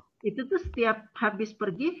 itu tuh setiap habis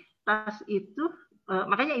pergi tas itu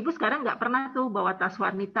Makanya ibu sekarang nggak pernah tuh bawa tas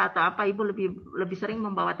wanita atau apa, ibu lebih sering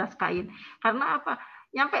membawa tas kain. Karena apa?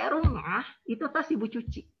 Nyampe rumah itu tas ibu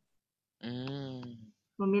cuci.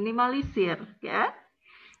 Meminimalisir, ya.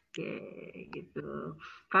 Oke, gitu.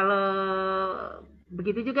 Kalau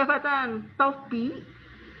begitu juga Fatan, topi.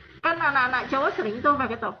 Kan anak-anak cowok sering tuh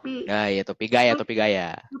pakai topi. Iya, topi gaya.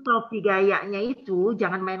 Topi gayanya itu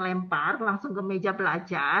jangan main lempar, langsung ke meja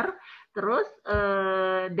belajar. Terus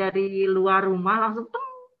dari luar rumah langsung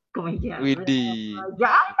ke meja. Widih.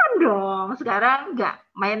 Jangan dong, sekarang enggak.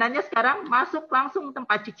 Mainannya sekarang masuk langsung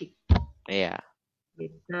tempat cuci. Iya.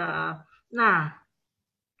 Gitu. Nah,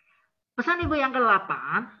 pesan ibu yang ke-8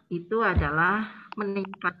 itu adalah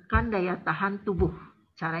meningkatkan daya tahan tubuh.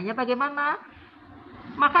 Caranya bagaimana?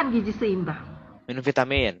 Makan gizi seimbang. Minum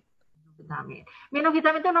vitamin. Minum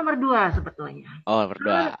vitamin itu nomor 2 sebetulnya. Oh, nomor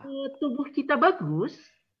 2. Kalau tubuh kita bagus,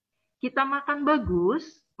 kita makan bagus.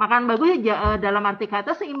 Makan bagus ya, dalam arti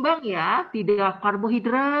kata seimbang ya, tidak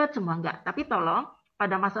karbohidrat semua enggak. Tapi tolong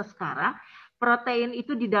pada masa sekarang protein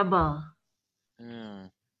itu di-double.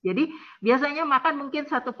 Jadi biasanya makan mungkin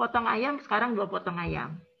 1 potong ayam, sekarang 2 potong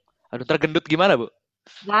ayam. Aduh, tergendut gimana, Bu?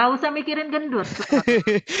 Gak usah mikirin gendut.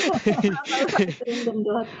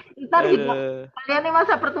 Ntar juga kalian ini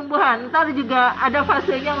masa pertumbuhan, ntar juga ada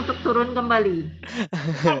fasenya untuk turun kembali.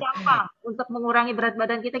 Gampang untuk mengurangi berat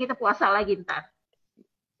badan kita puasa lagi ntar.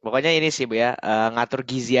 Pokoknya ini sih Bu ya, ngatur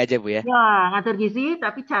gizi aja Bu ya. Ya, ngatur gizi,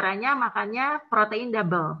 tapi caranya makannya protein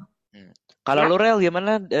double. Kalau lu Rel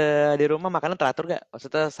gimana di rumah makanan teratur gak?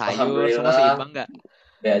 Maksudnya sayur semua seimbang gak?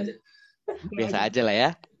 Biasa aja lah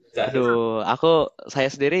ya. Aduh,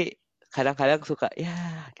 saya sendiri kadang-kadang suka ya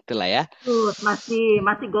gitulah ya. Masih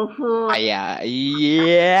go food.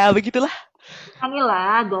 Iya, begitulah.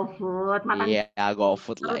 Inilah go food. Iya, go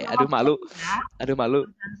food lah ya. Aduh malu.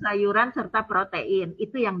 Sayuran serta protein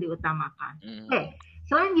itu yang diutamakan. Oke,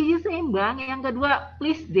 selain gizi seimbang, yang kedua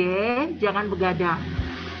please deh jangan begadang.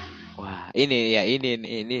 Wah, ini.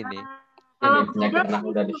 Kalau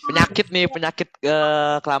penyakit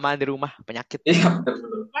kelamaan di rumah, penyakit.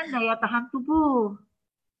 Kan daya tahan tubuh,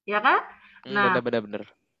 ya kan? Nah, benar.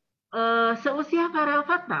 Seusia Karel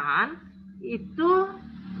Fatan itu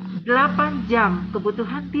 8 jam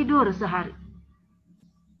kebutuhan tidur sehari.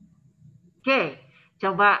 Oke,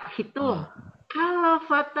 coba hitung. Kalau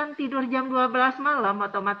Fatan tidur jam 12 malam,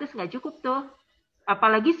 otomatis nggak cukup tuh.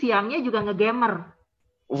 Apalagi siangnya juga ngegamer.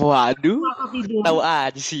 Waduh, tahu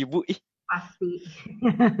aja sih Bu. Pasti.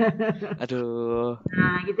 Aduh.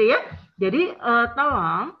 Nah, gitu ya. Jadi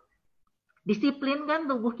tolong disiplinkan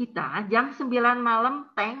tubuh kita. Jam 9 malam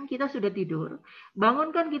kita sudah tidur.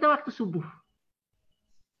 Bangunkan kita waktu subuh.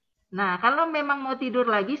 Nah, kalau memang mau tidur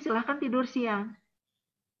lagi, silahkan tidur siang.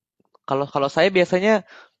 Kalau saya biasanya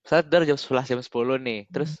tidur jam 11, jam 10 nih.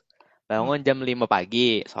 Terus bangun jam 5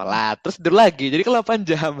 pagi, sholat, terus tidur lagi. Jadi ke 8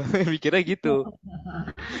 jam. Mikirnya gitu.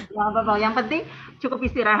 Yang penting cukup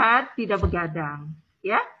istirahat, tidak begadang.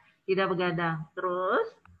 Ya, tidak begadang. Terus,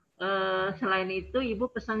 selain itu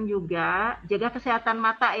Ibu pesan juga, jaga kesehatan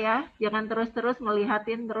mata ya. Jangan terus-terus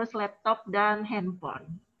ngelihatin terus laptop dan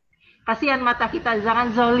handphone. Kasihan mata kita,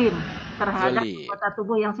 jangan zolim terhadap anggota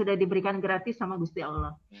tubuh yang sudah diberikan gratis sama Gusti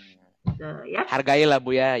Allah. Ya. Hargailah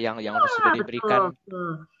Bu ya, yang sudah diberikan.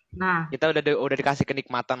 Betul. Nah, kita udah dikasih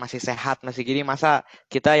kenikmatan, masih sehat, masih gini, masa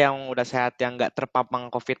kita yang udah sehat yang nggak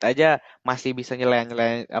terpapar COVID aja masih bisa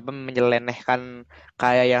menyelenehkan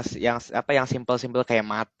kayak yang simpel-simpel kayak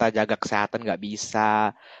mata, jaga kesehatan nggak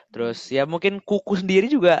bisa. Terus ya mungkin kuku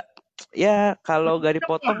sendiri juga ya kalau nggak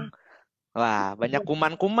dipotong, wah banyak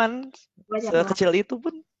kuman-kuman sekecil itu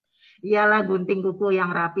pun. Iyalah, gunting kuku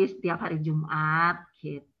yang rapi setiap hari Jumat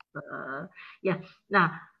gitu. Ya,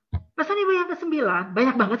 nah. Pesan Ibu yang ke-9,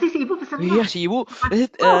 banyak banget sih si Ibu pesannya. Iya si Ibu,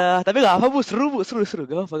 tapi nggak apa Bu, seru Bu,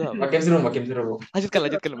 gak apa. Makin seru Bu.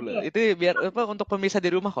 Lanjutkan Bu. Itu biar untuk pemirsa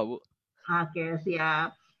di rumah kok Bu. Oke,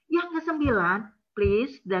 siap. Yang ke-9,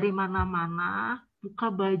 please dari mana-mana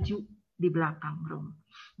buka baju di belakang rumah.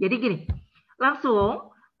 Jadi gini,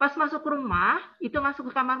 langsung pas masuk rumah, itu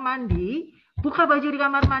masuk ke kamar mandi, buka baju di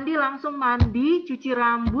kamar mandi, langsung mandi, cuci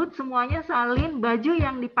rambut, semuanya salin, baju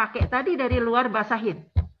yang dipakai tadi dari luar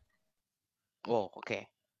basahin. Oh, oke.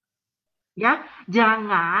 Ya,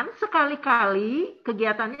 jangan sekali-kali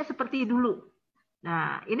kegiatannya seperti dulu.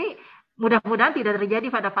 Nah, ini mudah-mudahan tidak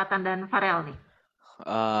terjadi pada Fatan dan Farel nih.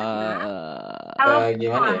 Kalau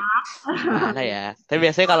gimana ya? Tapi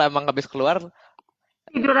biasanya kalau emang habis keluar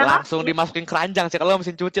tiduran langsung dimasukin keranjang sih. Kalau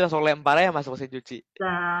mesin cuci langsung lempar aja masuk mesin cuci.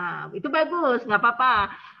 Nah, itu bagus, nggak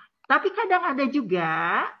apa-apa. Tapi kadang ada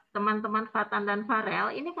juga teman-teman Fatan dan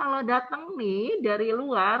Farel ini kalau datang nih dari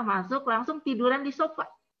luar masuk langsung tiduran di sofa.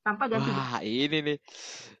 tanpa ganti baju. Wah, ini nih.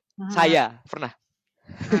 Nah, Saya pernah.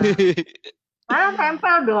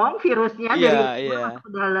 tempel dong virusnya dari Iya, luar iya. masuk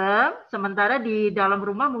ke dalam, sementara di dalam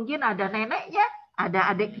rumah mungkin ada neneknya, ada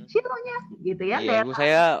adik kecilnya, gitu ya. Iya, ibu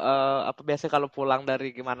saya biasa kalau pulang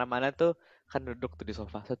dari kemana-mana tuh kan duduk tuh di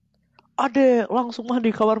sofa. Set, Ade, langsung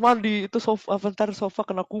mandi kamar mandi. Itu sofa, bentar sofa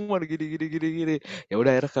kena kuman gini. Ya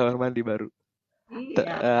udah akhirnya kamar mandi baru.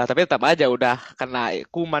 Iya. Tapi tetap aja udah kena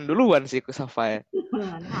kuman duluan sih ke sofa ya.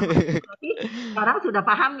 Nah, berarti sekarang sudah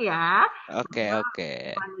paham ya, Oke.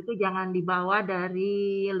 kuman itu jangan dibawa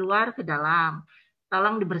dari luar ke dalam.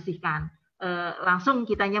 Tolong dibersihkan. Langsung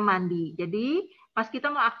kitanya mandi. Jadi pas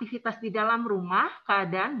kita mau aktivitas di dalam rumah,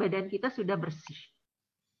 keadaan badan kita sudah bersih.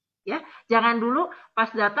 Ya, jangan dulu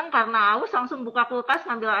pas datang karena aus langsung buka kulkas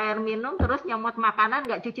ngambil air minum terus nyemot makanan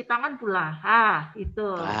nggak cuci tangan pula.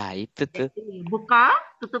 Itu. Itu tuh. Jadi, buka,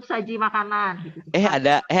 tutup saji makanan gitu.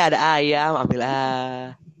 Ada ayam, ambil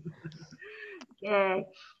Oke.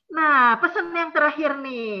 Nah, pesan yang terakhir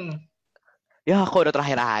nih. Ya, kok udah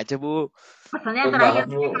terakhir aja, Bu. Pesannya yang terakhir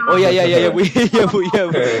nih. Oh iya, Bu. Iya, Bu. Ya,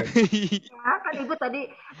 kan Ibu tadi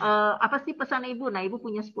apa sih pesan Ibu? Nah, Ibu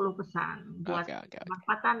punya 10 pesan buat Bang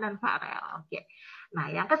Fatan dan Farel. Oke.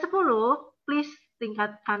 Nah, yang ke-10, please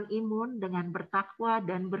tingkatkan imun dengan bertakwa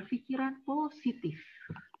dan berpikiran positif.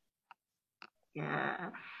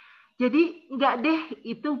 Ya. Jadi enggak deh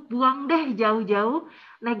itu buang deh jauh-jauh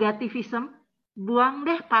negativisme, buang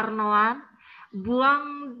deh parnoan,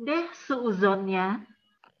 buang deh seuzonnya.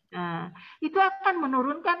 Nah, itu akan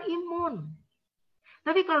menurunkan imun.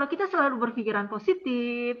 Tapi kalau kita selalu berpikiran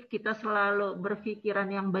positif, kita selalu berpikiran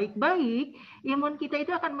yang baik-baik, imun kita itu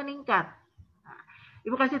akan meningkat. Nah,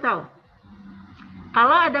 Ibu kasih tahu,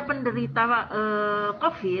 kalau ada penderita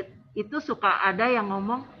COVID, itu suka ada yang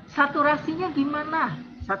ngomong, saturasinya gimana?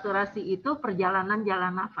 Saturasi itu perjalanan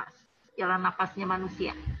jalan nafasnya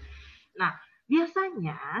manusia. Nah,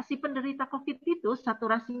 biasanya si penderita COVID itu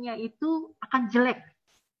saturasinya itu akan jelek.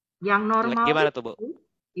 Yang normal gimana tuh, Bu?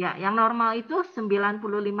 Ya, yang normal itu 95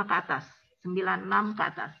 ke atas, 96 ke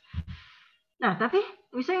atas. Nah, tapi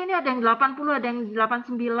misalnya ini ada yang 80, ada yang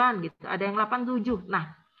 89 gitu, ada yang 87.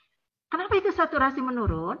 Nah, kenapa itu saturasi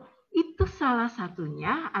menurun? Itu salah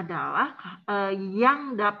satunya adalah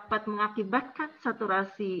yang dapat mengakibatkan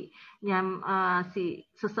saturasinya si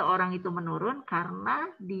seseorang itu menurun karena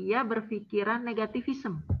dia berpikiran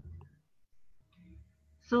negativisme.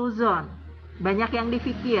 Suzon, banyak yang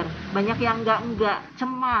dipikir, banyak yang enggak,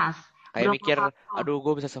 cemas. Kayak mikir, aduh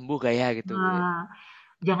gue bisa sembuh gak ya gitu. Nah,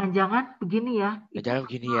 jangan-jangan begini ya. Jangan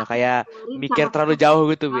begini ya, kayak mikir terlalu jauh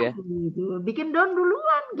gitu, Bu ya. Gitu. Bikin down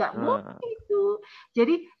duluan, nggak boleh itu.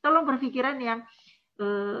 Jadi tolong berpikiran yang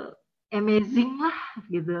amazing lah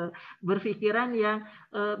gitu. Berpikiran yang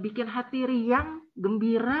bikin hati riang,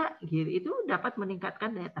 gembira gitu. Itu dapat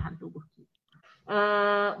meningkatkan daya tahan tubuh kita.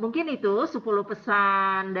 Mungkin itu 10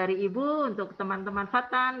 pesan dari Ibu untuk teman-teman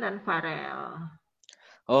Fatan dan Farel.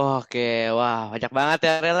 Oke, wah banyak banget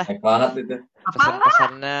ya Rel. Banyak banget itu.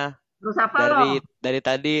 Pesan-pesannya dari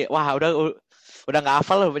tadi, wah udah nggak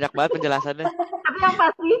hafal loh, banyak banget penjelasannya. Tapi yang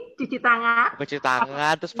pasti cuci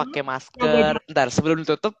tangan, terus pakai masker. Ntar sebelum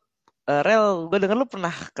tutup, Rel, gue denger lu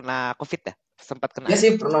pernah kena COVID ya? Sempat kena? Ya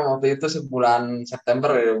sih pernah, waktu itu sebulan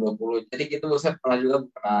September 2020. Jadi gitu saya pernah juga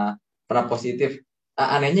pernah positif.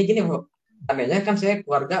 Anehnya gini, Bu. Anehnya kan saya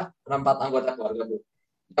keluarga 4 anggota keluarga, Bu.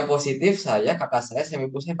 Yang positif saya, kakak saya, sama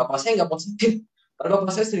ibu saya. Bapak saya nggak positif. Padahal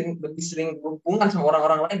bapak saya lebih sering berhubungan sama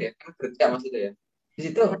orang-orang lain ya, kan kerja maksudnya ya. Di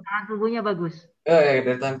situ tahan tubuhnya bagus. Daya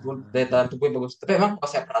tahan tubuhnya bagus. Tapi emang kalau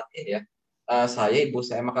saya perhatiin ya, saya, ibu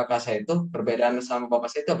saya, sama kakak saya itu perbedaan sama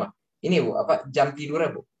bapak saya itu apa? Ini, Bu, jam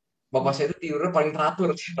tidurnya, Bu. Bapak saya itu tidurnya paling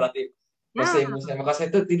teratur sih, perhatiin. Kalau ibu saya, kakak saya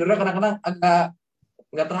itu tidurnya kadang-kadang agak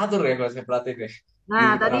nggak teratur ya kalau saya perhatiin ya.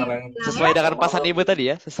 Nah, tadi sesuai dengan pesan Ibu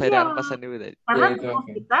tadi ya, dengan pesan Ibu tadi. Karena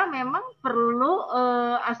kita memang perlu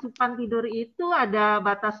asupan tidur itu ada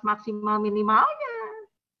batas maksimal minimalnya,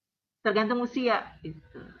 tergantung usia.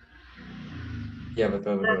 Gitu. Ya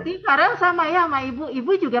betul. Berarti Farel sama ya sama Ibu.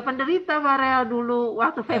 Ibu juga penderita Farel dulu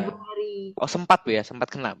waktu Februari. Oh sempat Bu ya,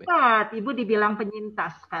 sempat kena Bu. Sempat. Ibu dibilang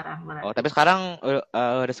penyintas sekarang. Berarti. Oh tapi sekarang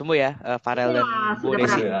udah sembuh ya Farel dan Bu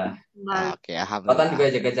Desi. Oke, alhamdulillah. Fatan juga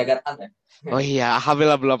jaga-jagaan ya. Oh iya,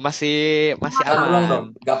 alhamdulillah belum masih aman. Belum dong,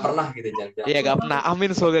 nggak pernah gitu jangan. Iya nggak pernah.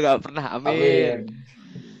 Amin, semoga nggak pernah. Amin.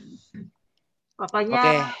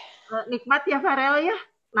 Pokoknya nikmat ya Farel ya.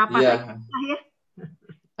 Napas ya.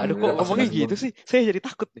 Aduh kok ngomongnya gitu sih, saya jadi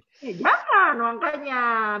takut nih. Jangan, makanya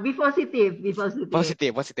be positif.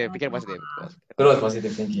 Positif, pikir positif. Terus positif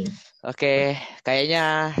thinking. Oke,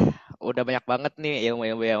 kayaknya udah banyak banget nih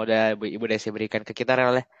ilmu-ilmu yang udah Ibu Desi berikan ke kita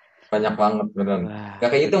Rel. Banyak banget beneran. Wah,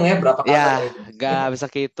 Gak kehitung ya berapa kata ya itu. gak bisa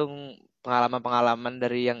kehitung pengalaman-pengalaman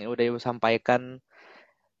dari yang udah ibu sampaikan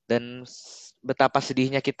dan betapa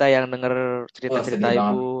sedihnya kita yang denger Wah, cerita-cerita sedih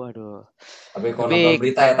banget. ibu. Aduh. Tapi kalau nonton Tapi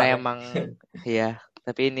berita ya karena Tan ya. emang ya,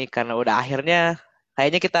 tapi ini karena udah akhirnya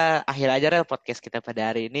kayaknya kita akhir aja ya podcast kita pada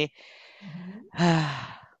hari ini.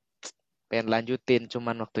 Pengen lanjutin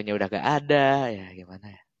cuman waktunya udah gak ada ya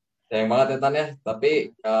gimana ya. Sayang banget ya Tan ya. Tapi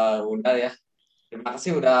udah ya. Terima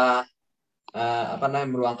kasih udah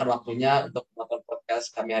meluangkan waktunya untuk nonton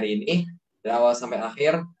podcast kami hari ini dari awal sampai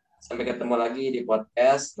akhir. Sampai ketemu lagi di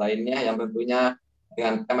podcast lainnya yang tentunya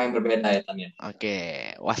dengan tema yang berbeda ya Tan ya. Oke, Oke.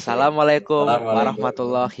 wassalamualaikum Assalamualaikum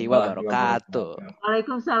warahmatullahi warahmatullahi wabarakatuh. wabarakatuh.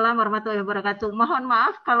 Waalaikumsalam warahmatullahi wabarakatuh. Mohon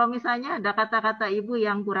maaf kalau misalnya ada kata-kata ibu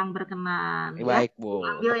yang kurang berkenan. Ya, Baik Bu,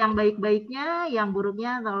 ambil yang baik-baiknya, yang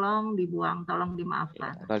buruknya tolong dibuang, tolong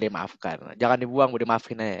dimaafkan. kalau dimaafkan, jangan dibuang Bu,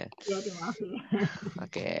 dimaafin aja. Ya, dimaafin.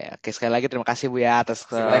 Oke, sekali lagi terima kasih Bu ya atas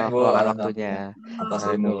Baik Bu, luangan atas waktunya. atas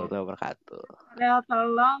Assalamualaikum ilmu. warahmatullahi wabarakatuh.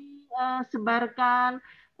 Tolong sebarkan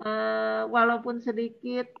walaupun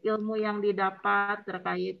sedikit ilmu yang didapat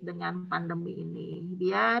terkait dengan pandemi ini.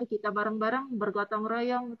 Biar kita bareng-bareng bergotong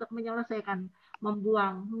royong untuk menyelesaikan,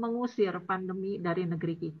 mengusir pandemi dari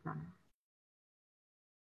negeri kita.